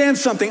to understand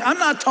something. I'm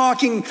not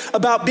talking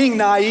about being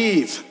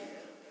naive.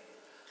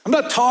 I'm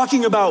not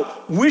talking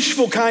about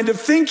wishful kind of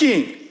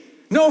thinking.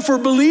 No, for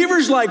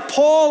believers like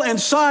Paul and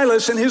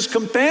Silas and his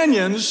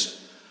companions,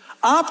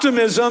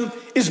 optimism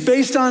is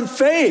based on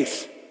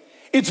faith.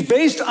 It's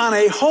based on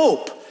a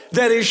hope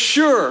that is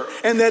sure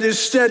and that is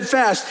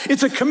steadfast.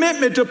 It's a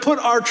commitment to put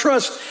our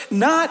trust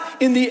not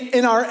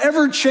in our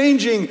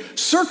ever-changing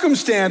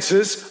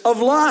circumstances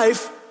of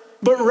life,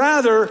 but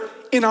rather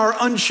in our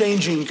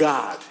unchanging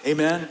God.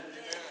 Amen?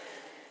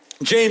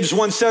 James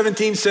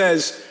 1:17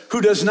 says,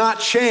 who does not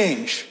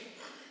change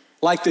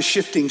like the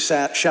shifting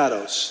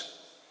shadows.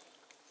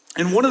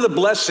 And one of the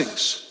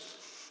blessings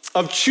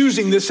of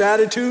choosing this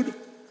attitude,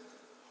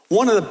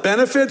 one of the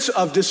benefits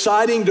of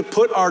deciding to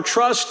put our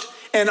trust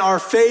and our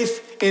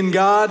faith in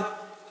God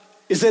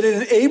is that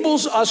it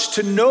enables us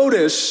to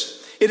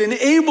notice, it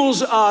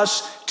enables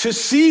us to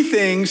see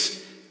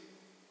things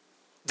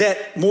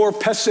that more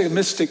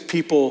pessimistic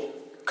people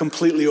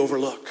completely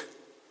overlook.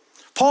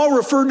 Paul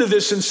referred to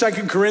this in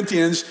 2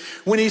 Corinthians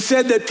when he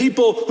said that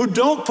people who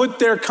don't put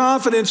their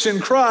confidence in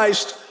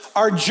Christ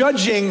are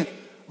judging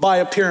by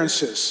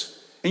appearances.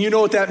 And you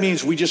know what that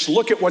means. We just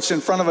look at what's in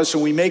front of us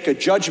and we make a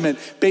judgment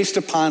based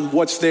upon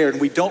what's there.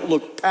 And we don't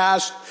look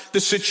past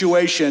the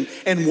situation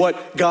and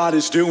what God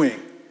is doing.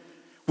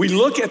 We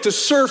look at the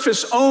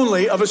surface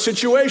only of a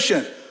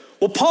situation.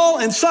 Well, Paul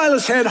and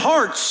Silas had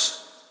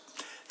hearts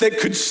that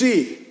could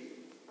see.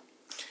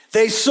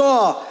 They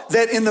saw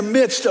that in the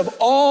midst of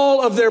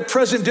all of their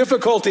present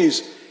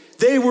difficulties,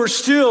 they were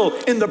still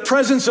in the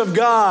presence of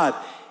God.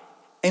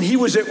 And he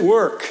was at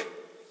work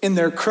in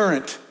their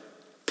current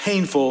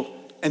painful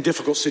and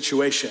difficult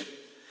situation.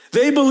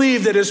 They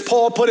believed that, as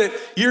Paul put it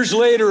years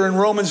later in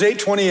Romans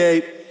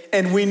 8:28,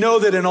 and we know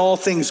that in all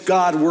things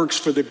God works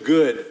for the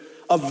good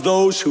of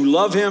those who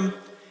love him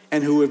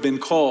and who have been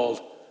called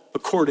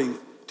according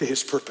to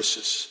his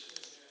purposes.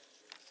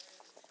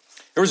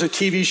 There was a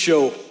TV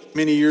show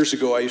many years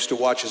ago I used to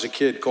watch as a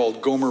kid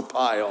called Gomer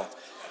Pyle,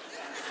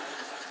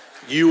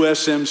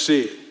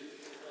 USMC.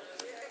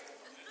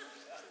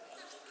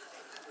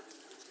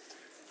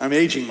 I'm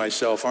aging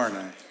myself, aren't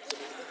I?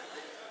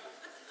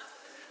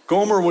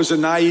 Gomer was a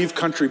naive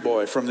country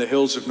boy from the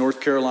hills of North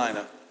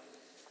Carolina.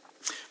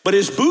 But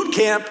his boot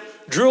camp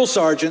drill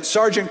sergeant,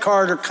 Sergeant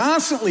Carter,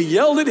 constantly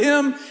yelled at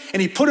him,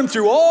 and he put him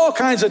through all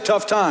kinds of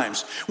tough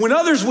times. When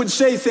others would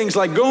say things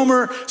like,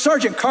 Gomer,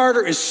 Sergeant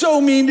Carter is so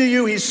mean to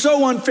you, he's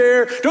so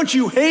unfair, don't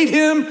you hate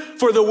him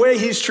for the way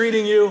he's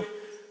treating you?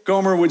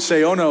 Gomer would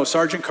say, oh no,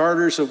 Sergeant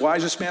Carter is the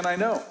wisest man I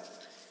know.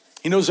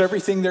 He knows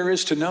everything there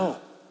is to know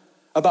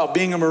about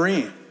being a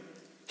Marine.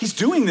 He's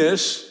doing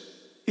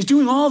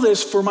all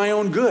this for my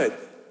own good.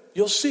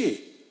 You'll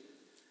see.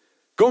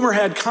 Gomer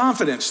had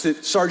confidence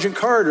that Sergeant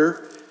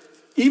Carter,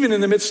 even in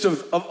the midst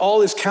of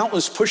all his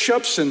countless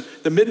push-ups and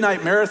the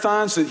midnight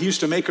marathons that he used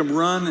to make him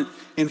run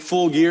in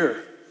full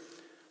gear.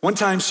 One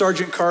time,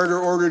 Sergeant Carter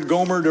ordered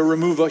Gomer to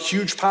remove a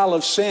huge pile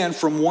of sand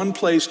from one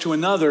place to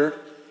another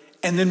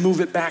and then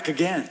move it back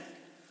again.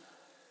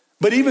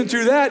 But even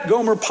through that,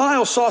 Gomer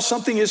Pyle saw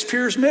something his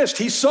peers missed.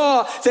 He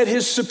saw that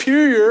his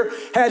superior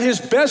had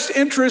his best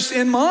interests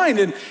in mind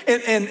and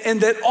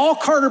that all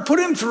Carter put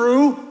him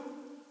through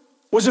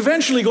was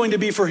eventually going to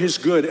be for his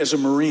good as a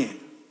Marine.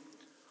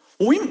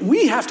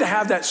 We have to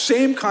have that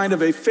same kind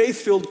of a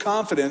faith-filled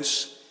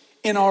confidence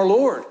in our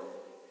Lord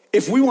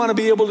if we want to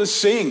be able to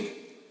sing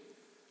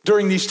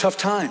during these tough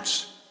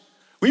times.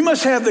 We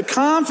must have the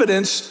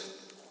confidence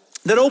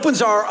that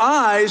opens our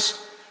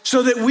eyes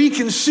so that we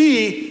can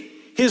see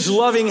his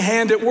loving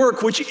hand at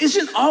work, which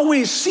isn't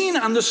always seen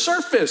on the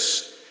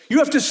surface. You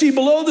have to see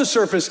below the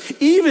surface,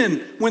 even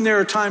when there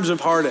are times of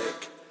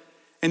heartache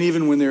and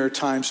even when there are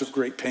times of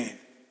great pain.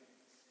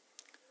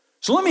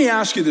 So let me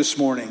ask you this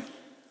morning,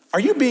 are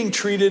you being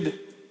treated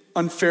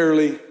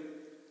unfairly?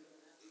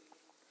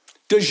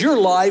 Does your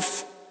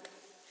life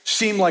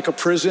seem like a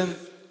prison?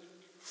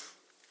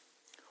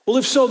 Well,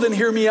 if so, then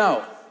hear me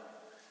out.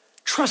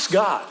 Trust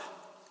God.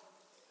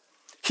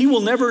 He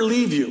will never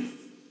leave you,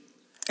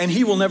 and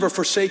he will never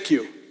forsake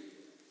you.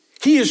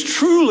 He is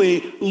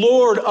truly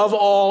Lord of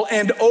all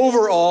and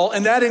over all,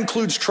 and that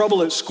includes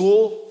trouble at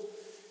school,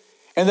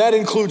 and that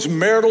includes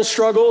marital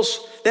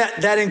struggles,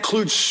 that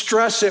includes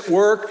stress at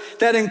work,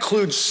 that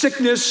includes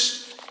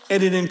sickness,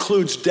 and it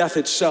includes death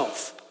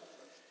itself.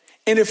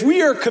 And if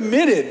we are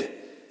committed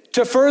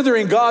to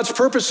furthering God's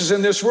purposes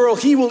in this world,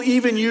 he will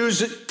even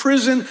use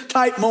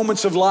prison-type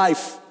moments of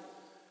life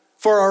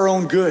for our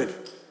own good.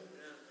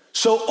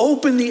 So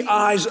open the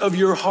eyes of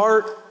your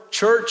heart,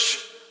 church,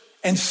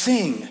 and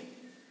sing.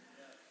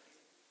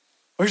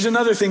 Here's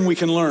another thing we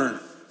can learn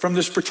from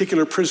this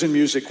particular prison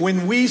music.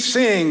 When we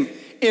sing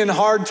in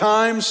hard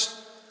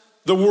times,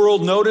 the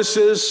world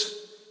notices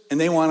and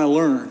they want to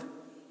learn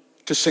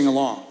to sing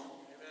along.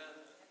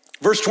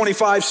 Verse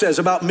 25 says,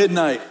 about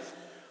midnight,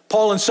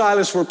 Paul and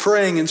Silas were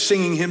praying and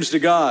singing hymns to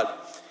God,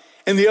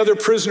 and the other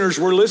prisoners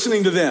were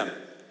listening to them.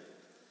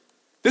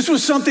 This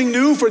was something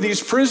new for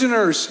these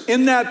prisoners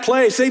in that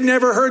place. They'd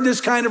never heard this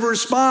kind of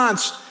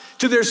response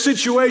to their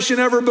situation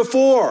ever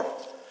before.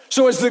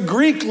 So as the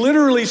Greek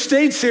literally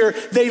states here,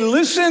 they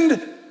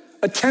listened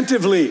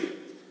attentively.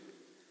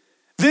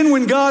 Then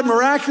when God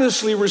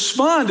miraculously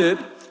responded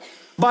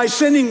by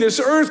sending this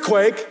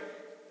earthquake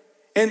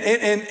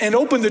and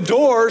opened the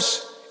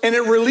doors and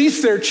it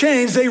released their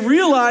chains, they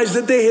realized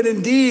that they had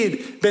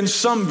indeed been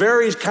some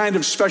very kind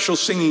of special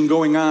singing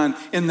going on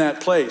in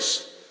that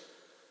place.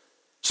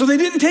 So they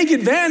didn't take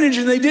advantage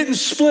and they didn't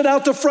split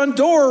out the front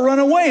door or run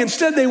away.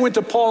 Instead, they went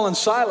to Paul and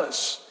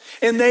Silas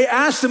and they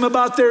asked them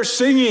about their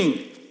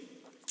singing.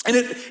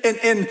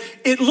 And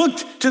it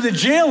looked to the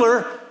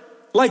jailer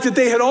like that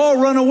they had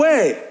all run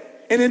away.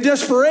 And in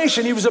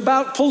desperation, he was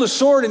about to pull a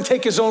sword and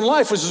take his own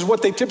life, which is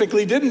what they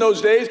typically did in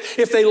those days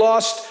if they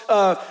lost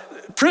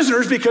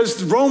prisoners,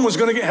 because Rome was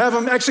going to have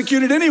them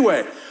executed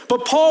anyway.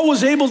 But Paul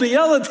was able to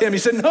yell at him. He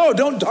said, no,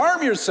 don't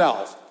harm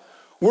yourself.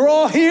 We're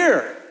all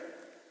here.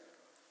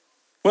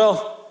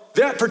 Well,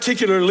 that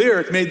particular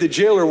lyric made the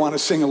jailer want to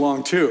sing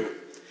along too.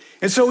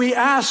 And so he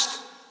asked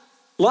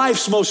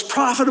life's most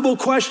profitable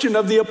question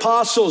of the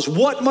apostles: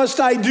 what must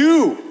I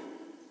do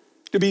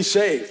to be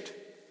saved?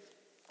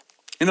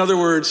 In other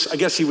words, I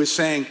guess he was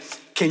saying,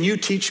 can you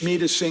teach me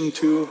to sing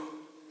too?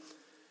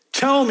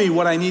 Tell me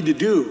what I need to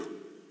do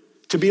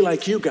to be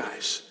like you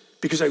guys,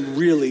 because I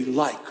really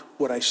like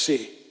what I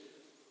see.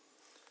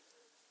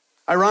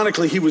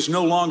 Ironically, he was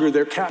no longer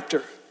their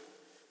captor.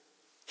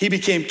 He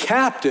became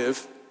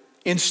captive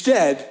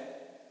instead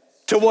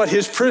to what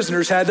his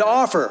prisoners had to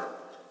offer.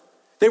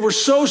 They were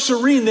so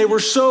serene, they were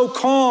so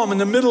calm in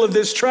the middle of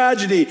this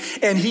tragedy,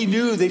 and he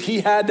knew that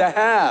he had to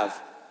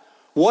have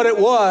what it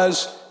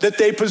was that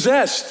they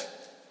possessed.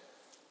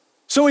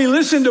 So he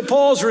listened to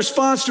Paul's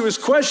response to his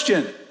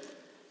question,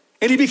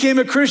 and he became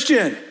a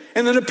Christian.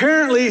 And then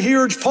apparently he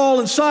urged Paul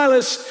and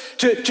Silas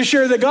to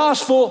share the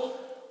gospel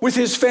with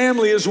his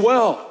family as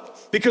well,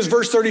 because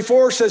verse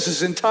 34 says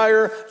his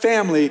entire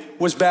family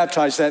was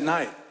baptized that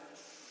night.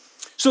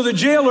 So the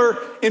jailer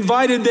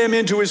invited them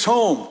into his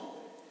home.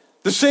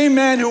 The same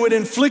man who had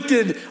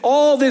inflicted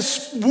all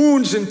this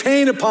wounds and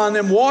pain upon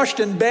them washed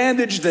and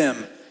bandaged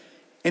them,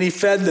 and he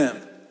fed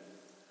them.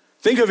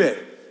 Think of it.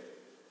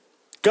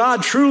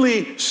 God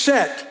truly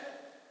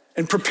set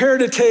and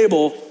prepared a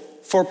table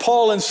for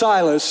Paul and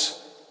Silas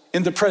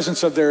in the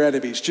presence of their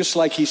enemies, just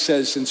like he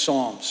says in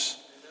Psalms.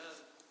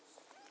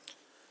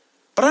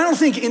 But I don't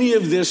think any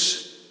of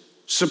this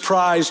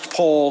surprised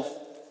Paul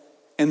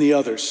and the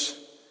others,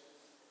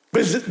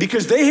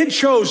 because they had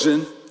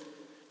chosen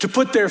to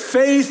put their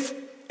faith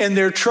and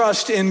their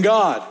trust in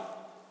God.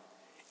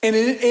 And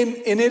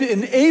it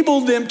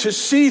enabled them to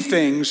see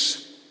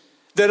things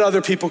that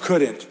other people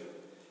couldn't.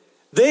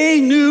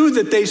 They knew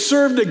that they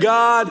served a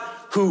God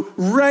who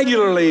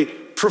regularly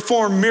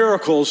performed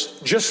miracles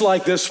just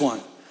like this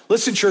one.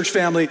 Listen, church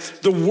family,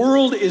 the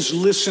world is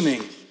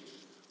listening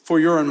for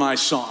your and my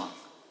song.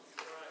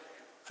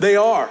 They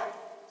are.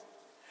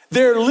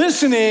 They're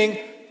listening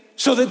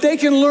so that they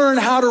can learn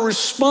how to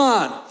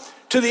respond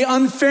to the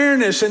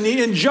unfairness and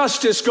the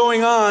injustice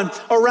going on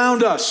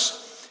around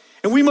us.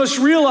 And we must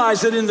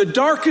realize that in the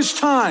darkest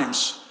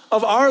times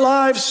of our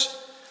lives,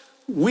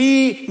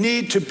 we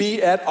need to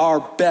be at our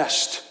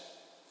best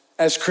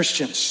as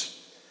Christians.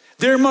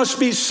 There must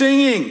be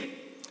singing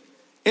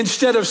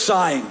instead of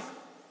sighing.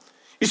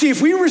 You see,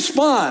 if we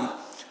respond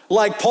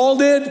like Paul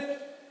did,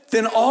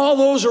 then all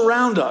those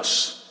around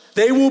us,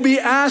 they will be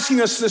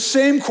asking us the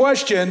same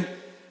question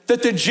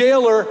that the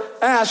jailer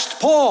asked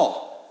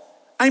Paul.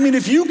 I mean,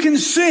 if you can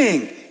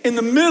sing in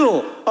the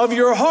middle of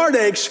your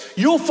heartaches,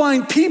 you'll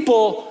find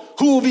people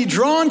who will be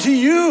drawn to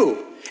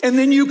you, and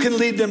then you can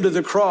lead them to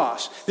the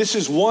cross. This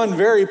is one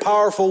very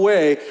powerful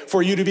way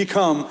for you to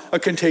become a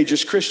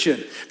contagious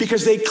Christian,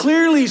 because they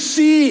clearly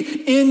see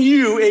in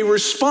you a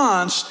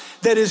response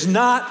that is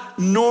not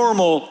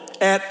normal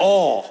at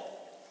all.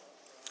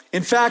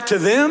 In fact, to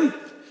them,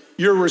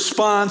 your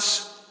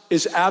response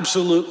is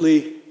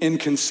absolutely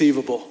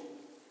inconceivable,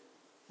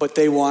 but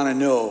they want to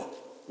know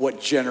what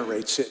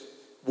generates it,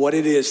 what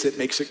it is that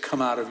makes it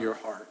come out of your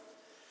heart.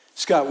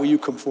 Scott, will you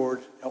come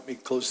forward? Help me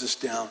close this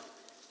down.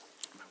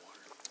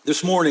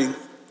 This morning,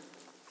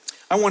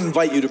 I want to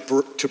invite you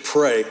to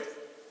pray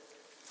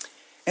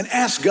and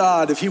ask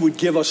God if he would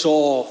give us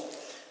all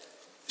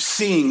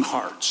seeing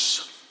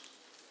hearts.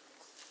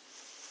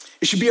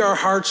 It should be our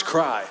heart's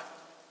cry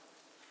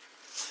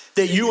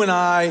that you and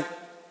I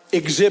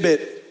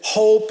exhibit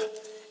hope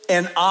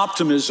and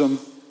optimism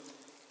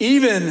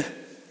even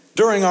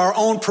during our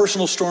own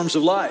personal storms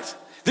of life.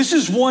 This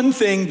is one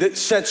thing that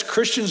sets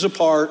Christians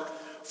apart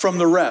from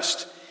the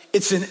rest.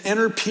 It's an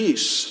inner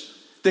peace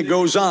that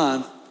goes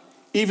on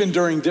even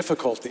during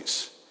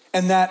difficulties.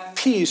 And that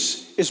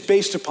peace is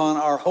based upon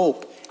our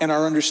hope and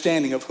our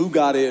understanding of who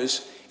God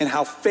is and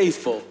how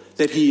faithful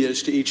that he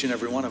is to each and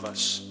every one of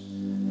us.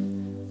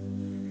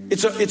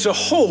 It's a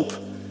hope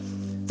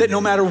that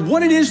no matter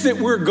what it is that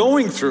we're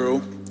going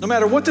through, no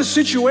matter what the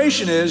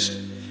situation is,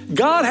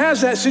 God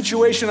has that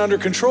situation under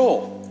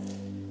control.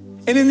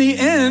 And in the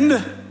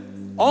end,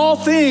 all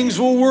things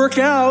will work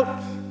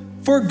out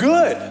for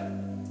good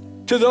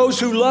to those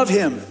who love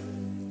him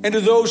and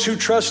to those who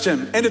trust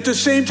him. And at the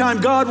same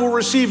time, God will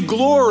receive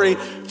glory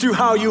through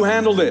how you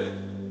handled it.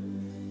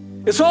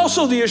 It's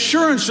also the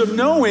assurance of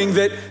knowing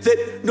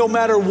that no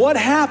matter what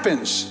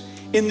happens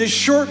in this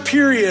short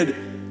period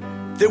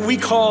that we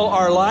call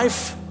our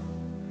life,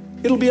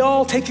 it'll be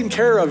all taken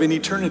care of in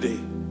eternity.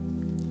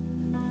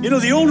 You know,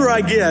 the older I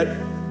get,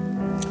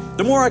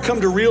 the more I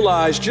come to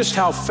realize just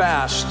how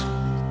fast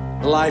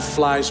life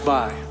flies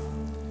by.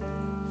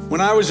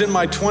 When I was in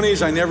my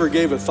 20s, I never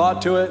gave a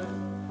thought to it.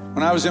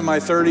 When I was in my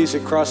 30s,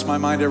 it crossed my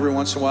mind every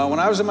once in a while. When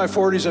I was in my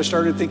 40s, I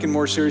started thinking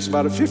more serious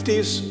about it.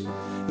 50s,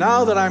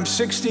 now that I'm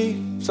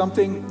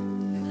 60-something,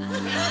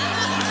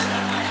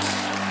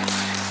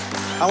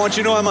 I want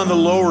you to know I'm on the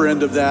lower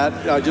end of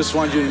that. I just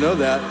want you to know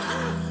that.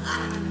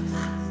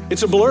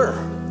 It's a blur.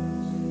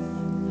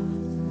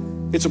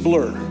 It's a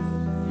blur.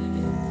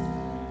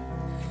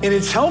 And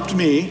it's helped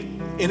me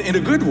in a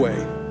good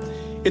way.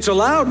 It's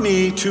allowed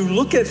me to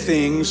look at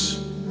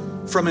things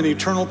from an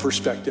eternal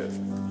perspective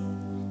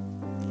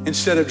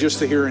instead of just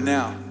the here and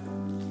now.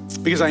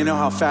 Because I know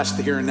how fast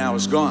the here and now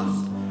is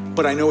gone,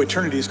 but I know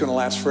eternity is going to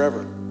last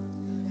forever.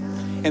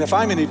 And if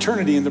I'm in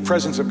eternity in the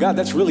presence of God,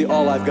 that's really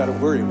all I've got to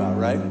worry about,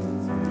 right?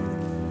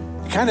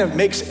 It kind of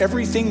makes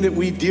everything that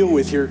we deal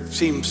with here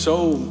seem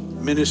so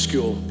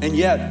minuscule, and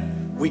yet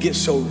we get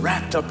so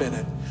wrapped up in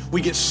it.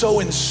 We get so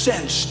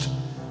incensed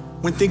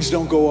when things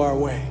don't go our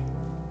way.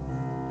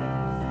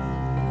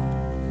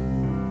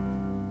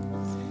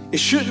 It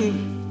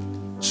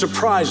shouldn't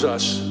surprise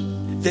us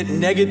that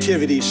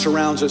negativity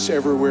surrounds us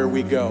everywhere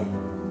we go.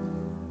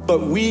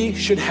 But we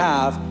should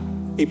have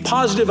a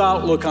positive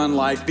outlook on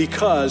life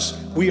because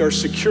we are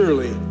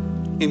securely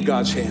in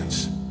God's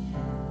hands.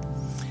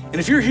 And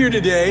if you're here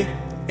today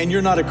and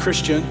you're not a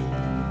Christian,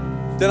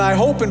 then I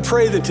hope and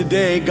pray that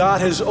today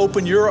God has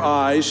opened your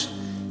eyes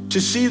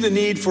to see the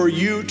need for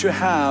you to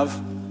have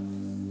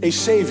a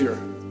Savior.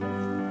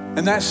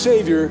 And that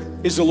Savior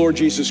is the Lord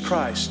Jesus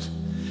Christ.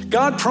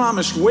 God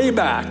promised way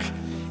back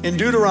in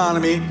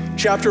Deuteronomy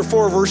chapter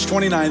 4, verse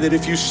 29, that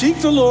if you seek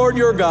the Lord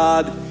your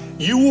God,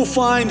 you will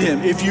find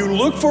him if you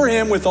look for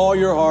him with all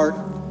your heart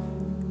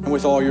and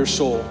with all your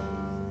soul.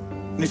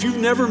 And if you've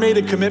never made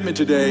a commitment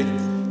today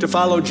to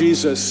follow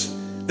Jesus,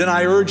 then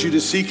I urge you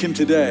to seek him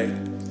today.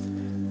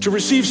 To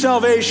receive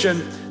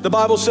salvation, the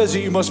Bible says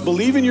that you must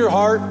believe in your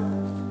heart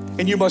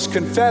and you must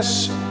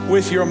confess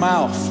with your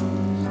mouth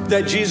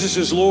that Jesus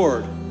is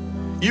Lord.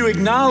 You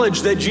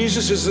acknowledge that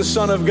Jesus is the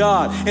Son of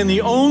God and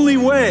the only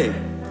way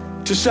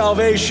to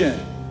salvation.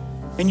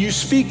 And you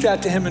speak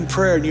that to him in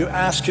prayer and you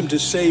ask him to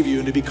save you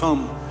and to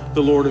become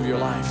the Lord of your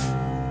life.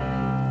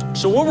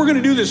 So what we're going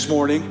to do this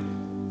morning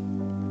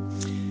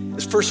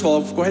is, first of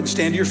all, go ahead and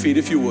stand to your feet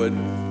if you would.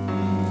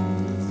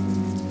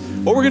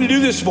 What we're going to do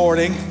this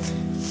morning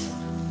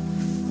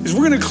is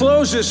we're going to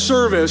close this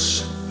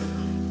service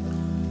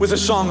with a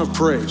song of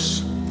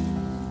praise.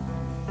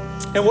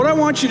 And what I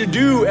want you to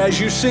do as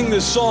you sing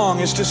this song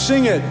is to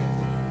sing it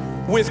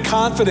with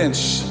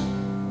confidence.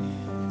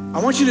 I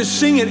want you to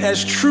sing it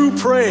as true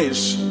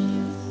praise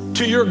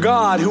to your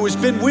God who has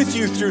been with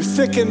you through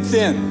thick and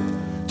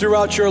thin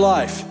throughout your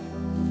life.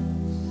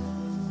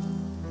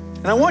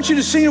 And I want you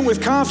to sing it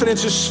with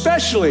confidence,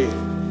 especially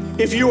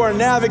if you are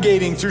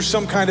navigating through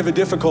some kind of a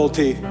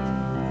difficulty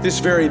this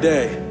very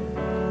day.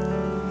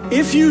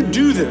 If you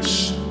do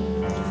this,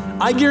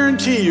 I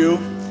guarantee you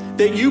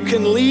that you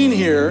can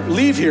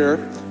leave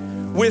here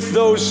with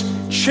those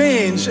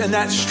chains and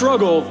that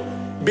struggle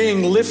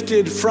being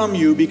lifted from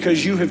you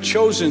because you have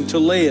chosen to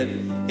lay it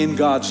in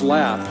God's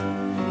lap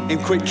and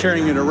quit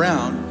carrying it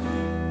around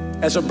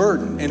as a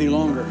burden any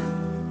longer.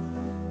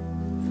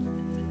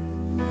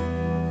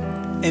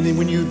 And then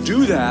when you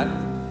do that,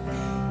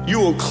 you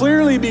will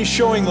clearly be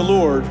showing the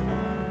Lord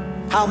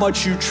how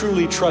much you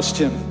truly trust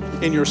him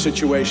in your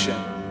situation.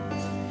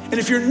 And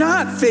if you're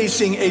not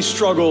facing a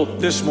struggle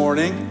this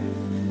morning,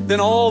 then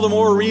all the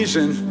more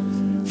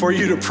reason for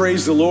you to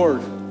praise the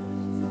Lord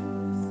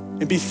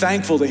and be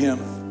thankful to him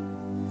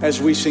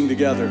as we sing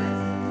together.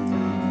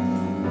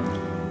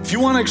 If you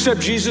want to accept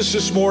Jesus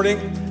this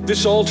morning,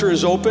 this altar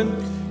is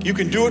open. You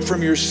can do it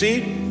from your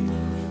seat.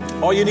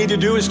 All you need to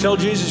do is tell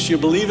Jesus you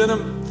believe in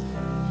him.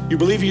 You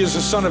believe he is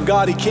the Son of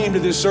God. He came to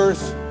this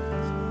earth.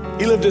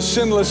 He lived a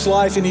sinless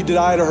life and he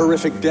died a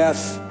horrific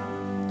death.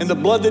 And the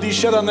blood that he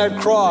shed on that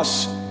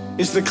cross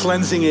is the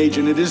cleansing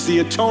agent. It is the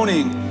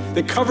atoning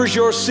that covers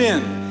your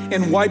sin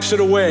and wipes it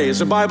away. As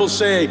the Bible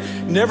say,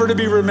 never to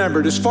be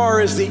remembered. As far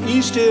as the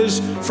east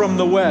is from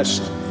the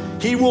west,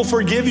 he will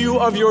forgive you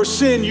of your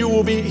sin. He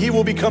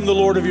will become the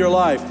Lord of your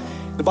life.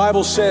 The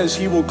Bible says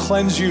he will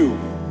cleanse you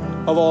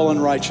of all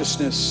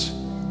unrighteousness,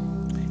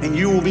 and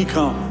you will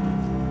become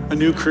a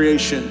new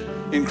creation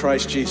in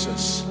Christ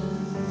Jesus.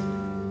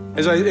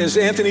 As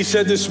Anthony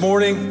said this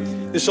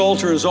morning, this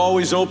altar is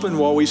always open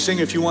while we sing.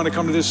 If you want to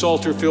come to this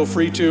altar, feel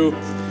free to.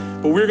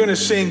 But we're going to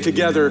sing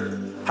together,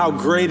 How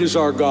Great Is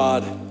Our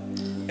God.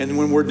 And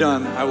when we're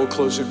done, I will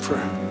close in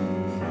prayer.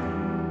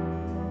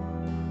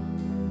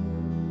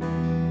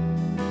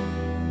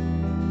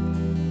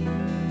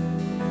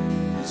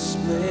 The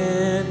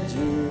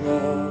splendor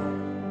of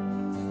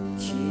the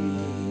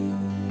King,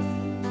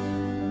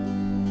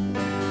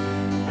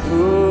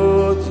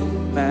 clothed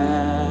in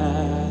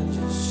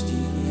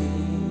majesty,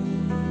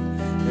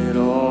 let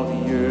all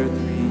the earth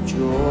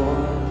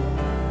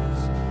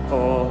rejoice,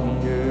 all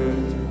the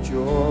earth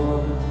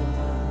rejoice.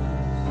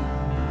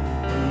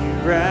 He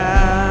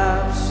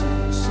wraps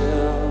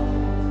himself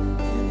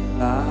in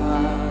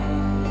light,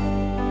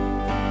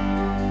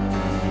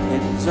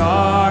 and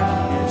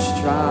darkness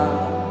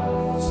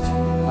tries to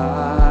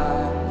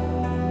hide,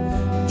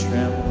 and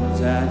trembles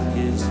at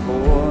his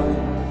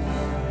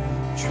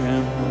voice,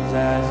 trembles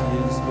at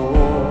his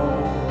voice.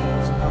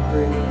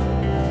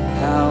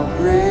 How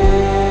great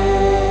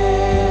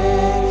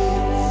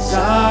is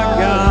our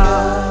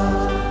God?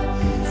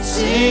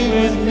 Sing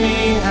with me,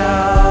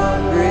 how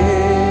great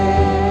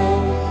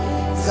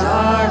is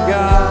our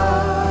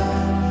God?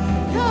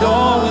 And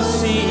all will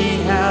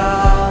see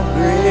how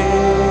great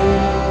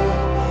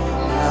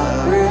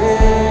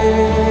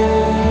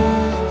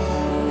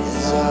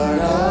is our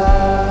God.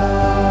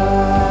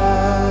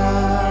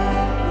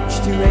 Age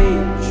to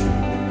age,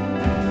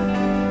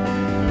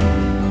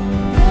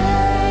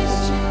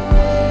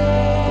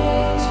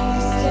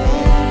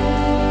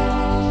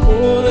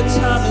 oh, the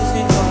time is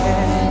in your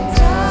hands.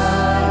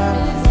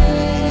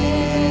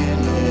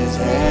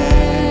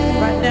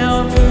 Right now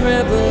and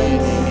forever.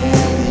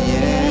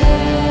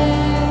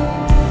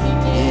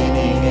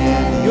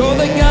 You're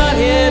the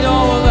Godhead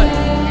all of it.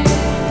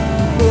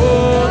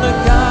 Oh, the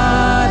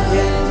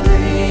Godhead,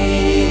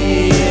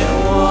 three in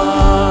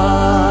one.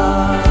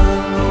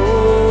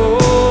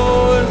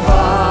 Oh, and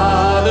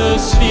Father,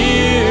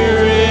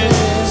 Spirit,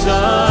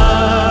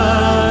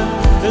 Son,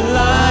 the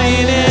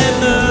Lion and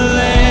the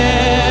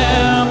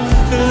Lamb,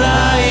 the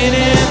Lion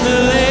and the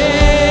Lamb.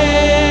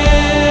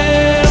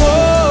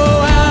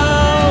 Oh,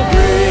 how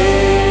great!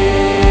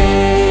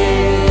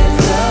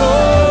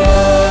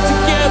 Oh,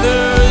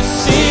 together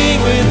sing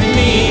with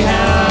me,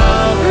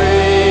 how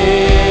great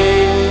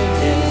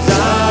is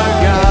our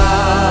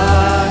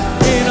God,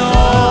 and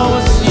all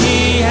will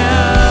see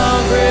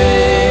how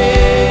great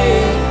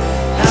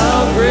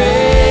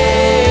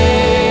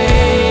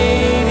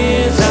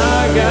is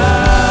our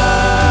God.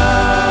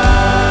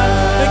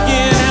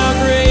 Again, how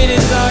great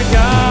is our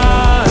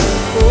God?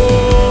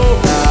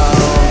 Oh, how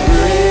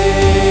great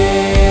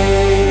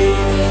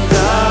is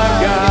our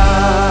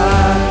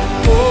God?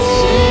 Oh,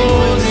 sing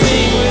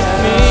with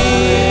me.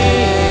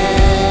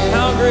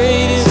 How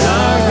great is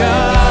our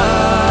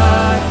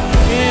God?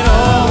 And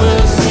all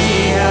will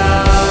see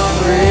how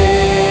great.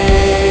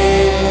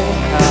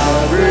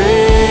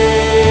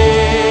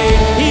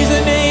 He's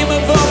the name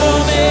above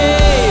all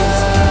names.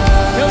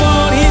 Come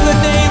on, he's the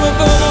name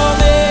above all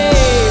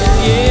names.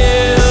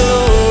 Yeah,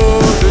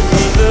 Lord, 'cause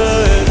he's the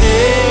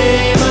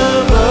name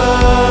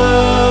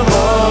above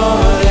all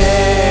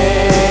names.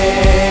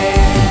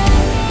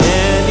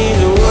 And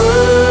he's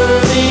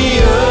worthy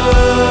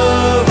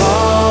of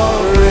all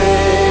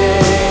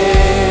praise.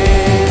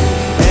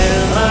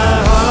 And my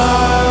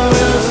heart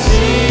will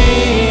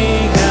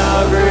sing how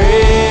great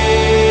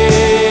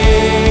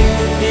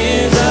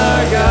is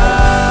our God.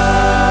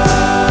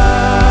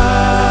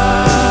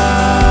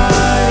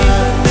 He's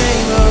the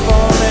name of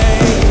all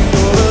names.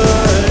 Oh,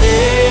 the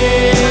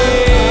name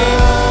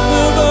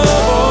above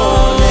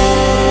all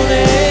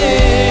names.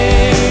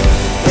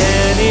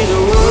 And he's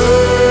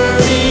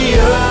worthy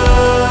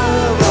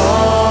of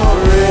all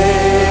praise.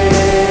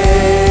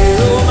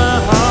 Oh, my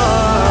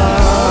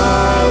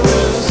heart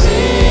will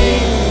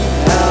sing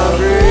how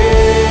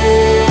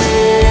great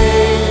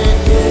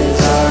is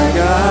our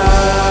God.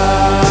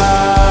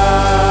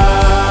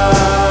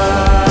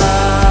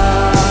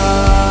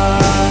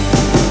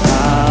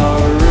 How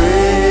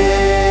great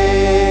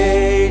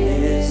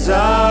is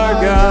our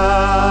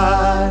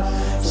God?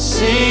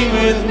 Sing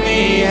with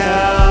me,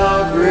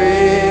 how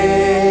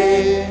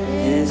great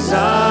is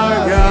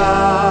our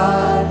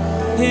God?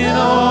 And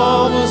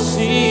all will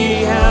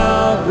see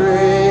how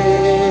great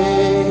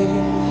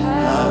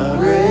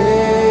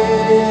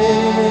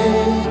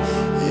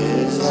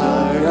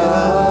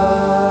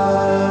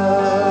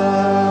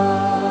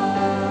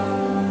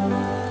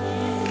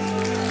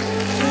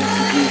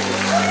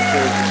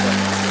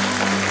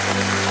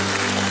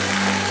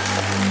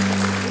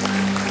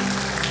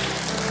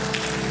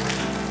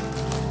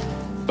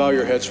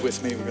dads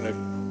with me. We're going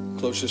to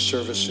close this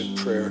service in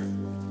prayer.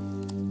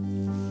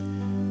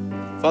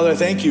 Father, I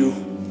thank you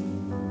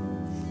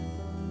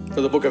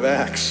for the book of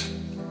Acts.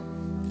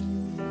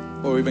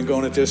 Well, we've been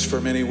going at this for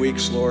many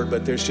weeks, Lord,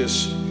 but there's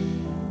just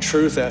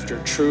truth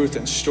after truth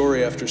and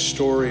story after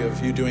story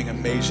of you doing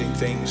amazing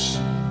things.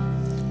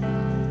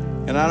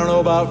 And I don't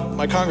know about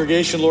my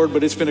congregation, Lord,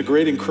 but it's been a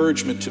great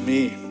encouragement to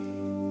me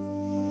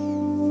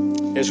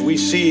as we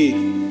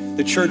see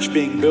the church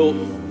being built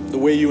the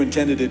way you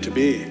intended it to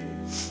be,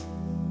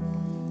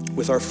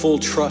 with our full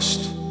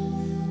trust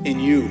in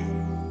you,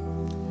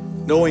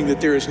 knowing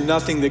that there is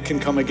nothing that can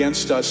come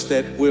against us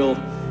that will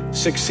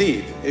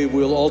succeed. It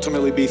will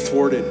ultimately be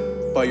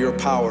thwarted by your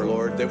power,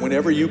 Lord, that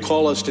whenever you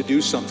call us to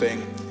do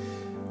something,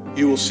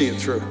 you will see it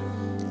through.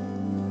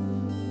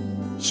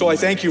 So I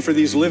thank you for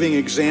these living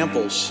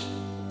examples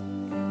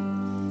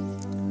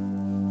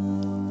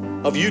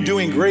of you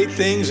doing great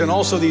things, and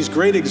also these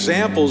great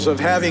examples of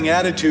having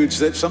attitudes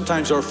that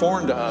sometimes are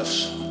foreign to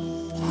us,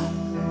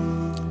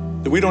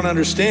 that we don't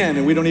understand,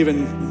 and we don't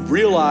even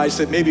realize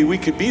that maybe we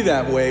could be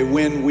that way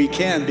when we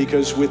can,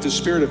 because with the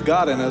Spirit of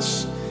God in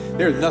us,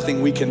 there's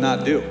nothing we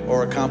cannot do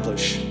or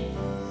accomplish.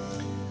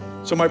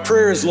 So my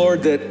prayer is,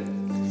 Lord, that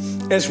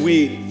as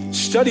we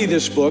study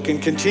this book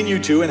and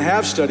continue to and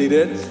have studied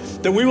it,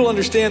 that we will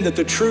understand that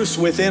the truths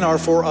within are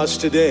for us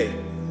today.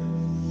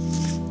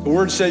 The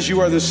word says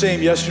you are the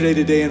same yesterday,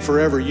 today, and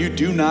forever. You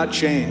do not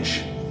change.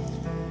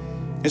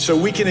 And so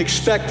we can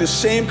expect the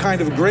same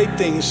kind of great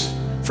things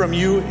from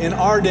you in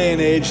our day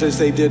and age as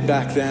they did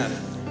back then.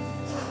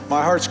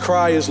 My heart's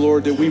cry is,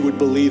 Lord, that we would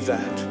believe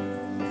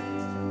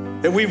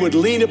that we would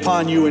lean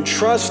upon you and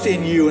trust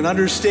in you and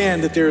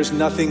understand that there is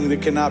nothing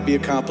that cannot be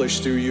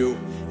accomplished through you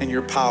and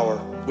your power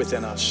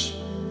within us.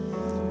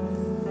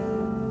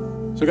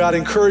 So God,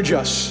 encourage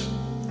us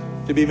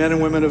to be men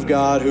and women of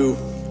God who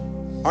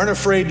aren't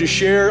afraid to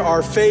share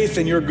our faith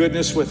and your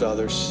goodness with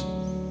others.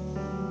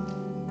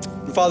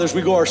 And Father, as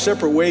we go our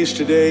separate ways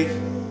today,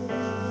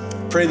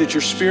 pray that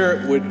your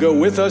Spirit would go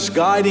with us,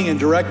 guiding and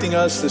directing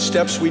us, the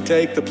steps we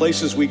take, the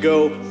places we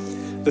go,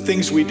 the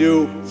things we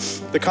do,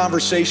 the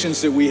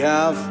conversations that we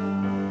have.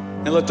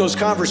 And let those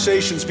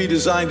conversations be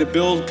designed to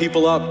build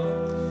people up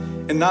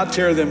and not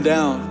tear them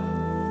down.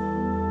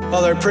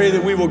 Father, I pray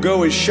that we will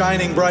go as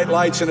shining bright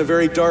lights in a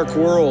very dark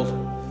world,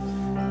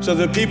 so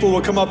that people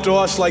will come up to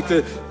us like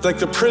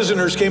the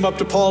prisoners came up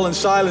to Paul and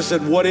Silas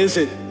and said, what is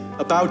it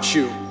about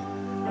you?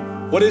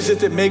 What is it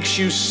that makes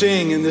you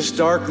sing in this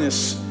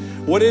darkness?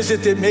 What is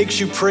it that makes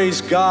you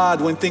praise God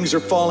when things are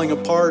falling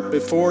apart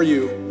before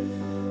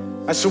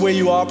you? That's the way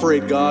you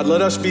operate, God.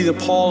 Let us be the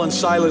Paul and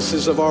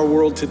Silases of our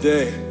world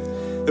today.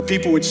 That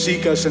people would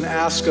seek us and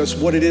ask us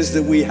what it is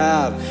that we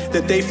have,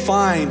 that they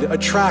find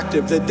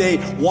attractive, that they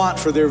want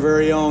for their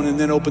very own, and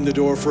then open the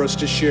door for us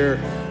to share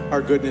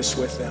our goodness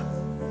with them.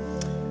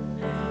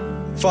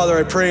 Father,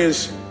 I pray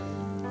as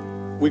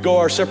we go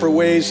our separate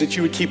ways that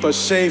you would keep us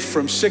safe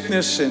from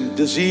sickness and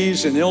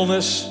disease and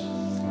illness.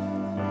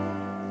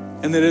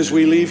 And that as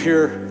we leave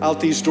here out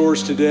these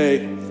doors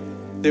today,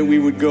 that we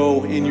would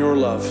go in your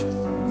love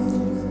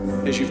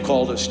as you've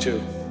called us to.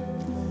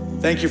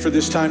 Thank you for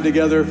this time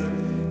together.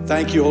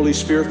 Thank you, Holy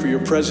Spirit, for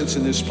your presence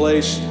in this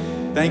place.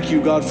 Thank you,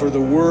 God, for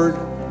the word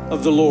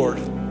of the Lord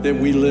that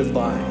we live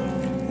by.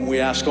 And we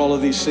ask all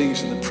of these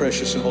things in the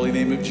precious and holy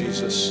name of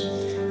Jesus.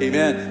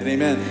 Amen and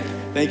amen.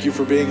 Thank you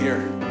for being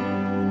here.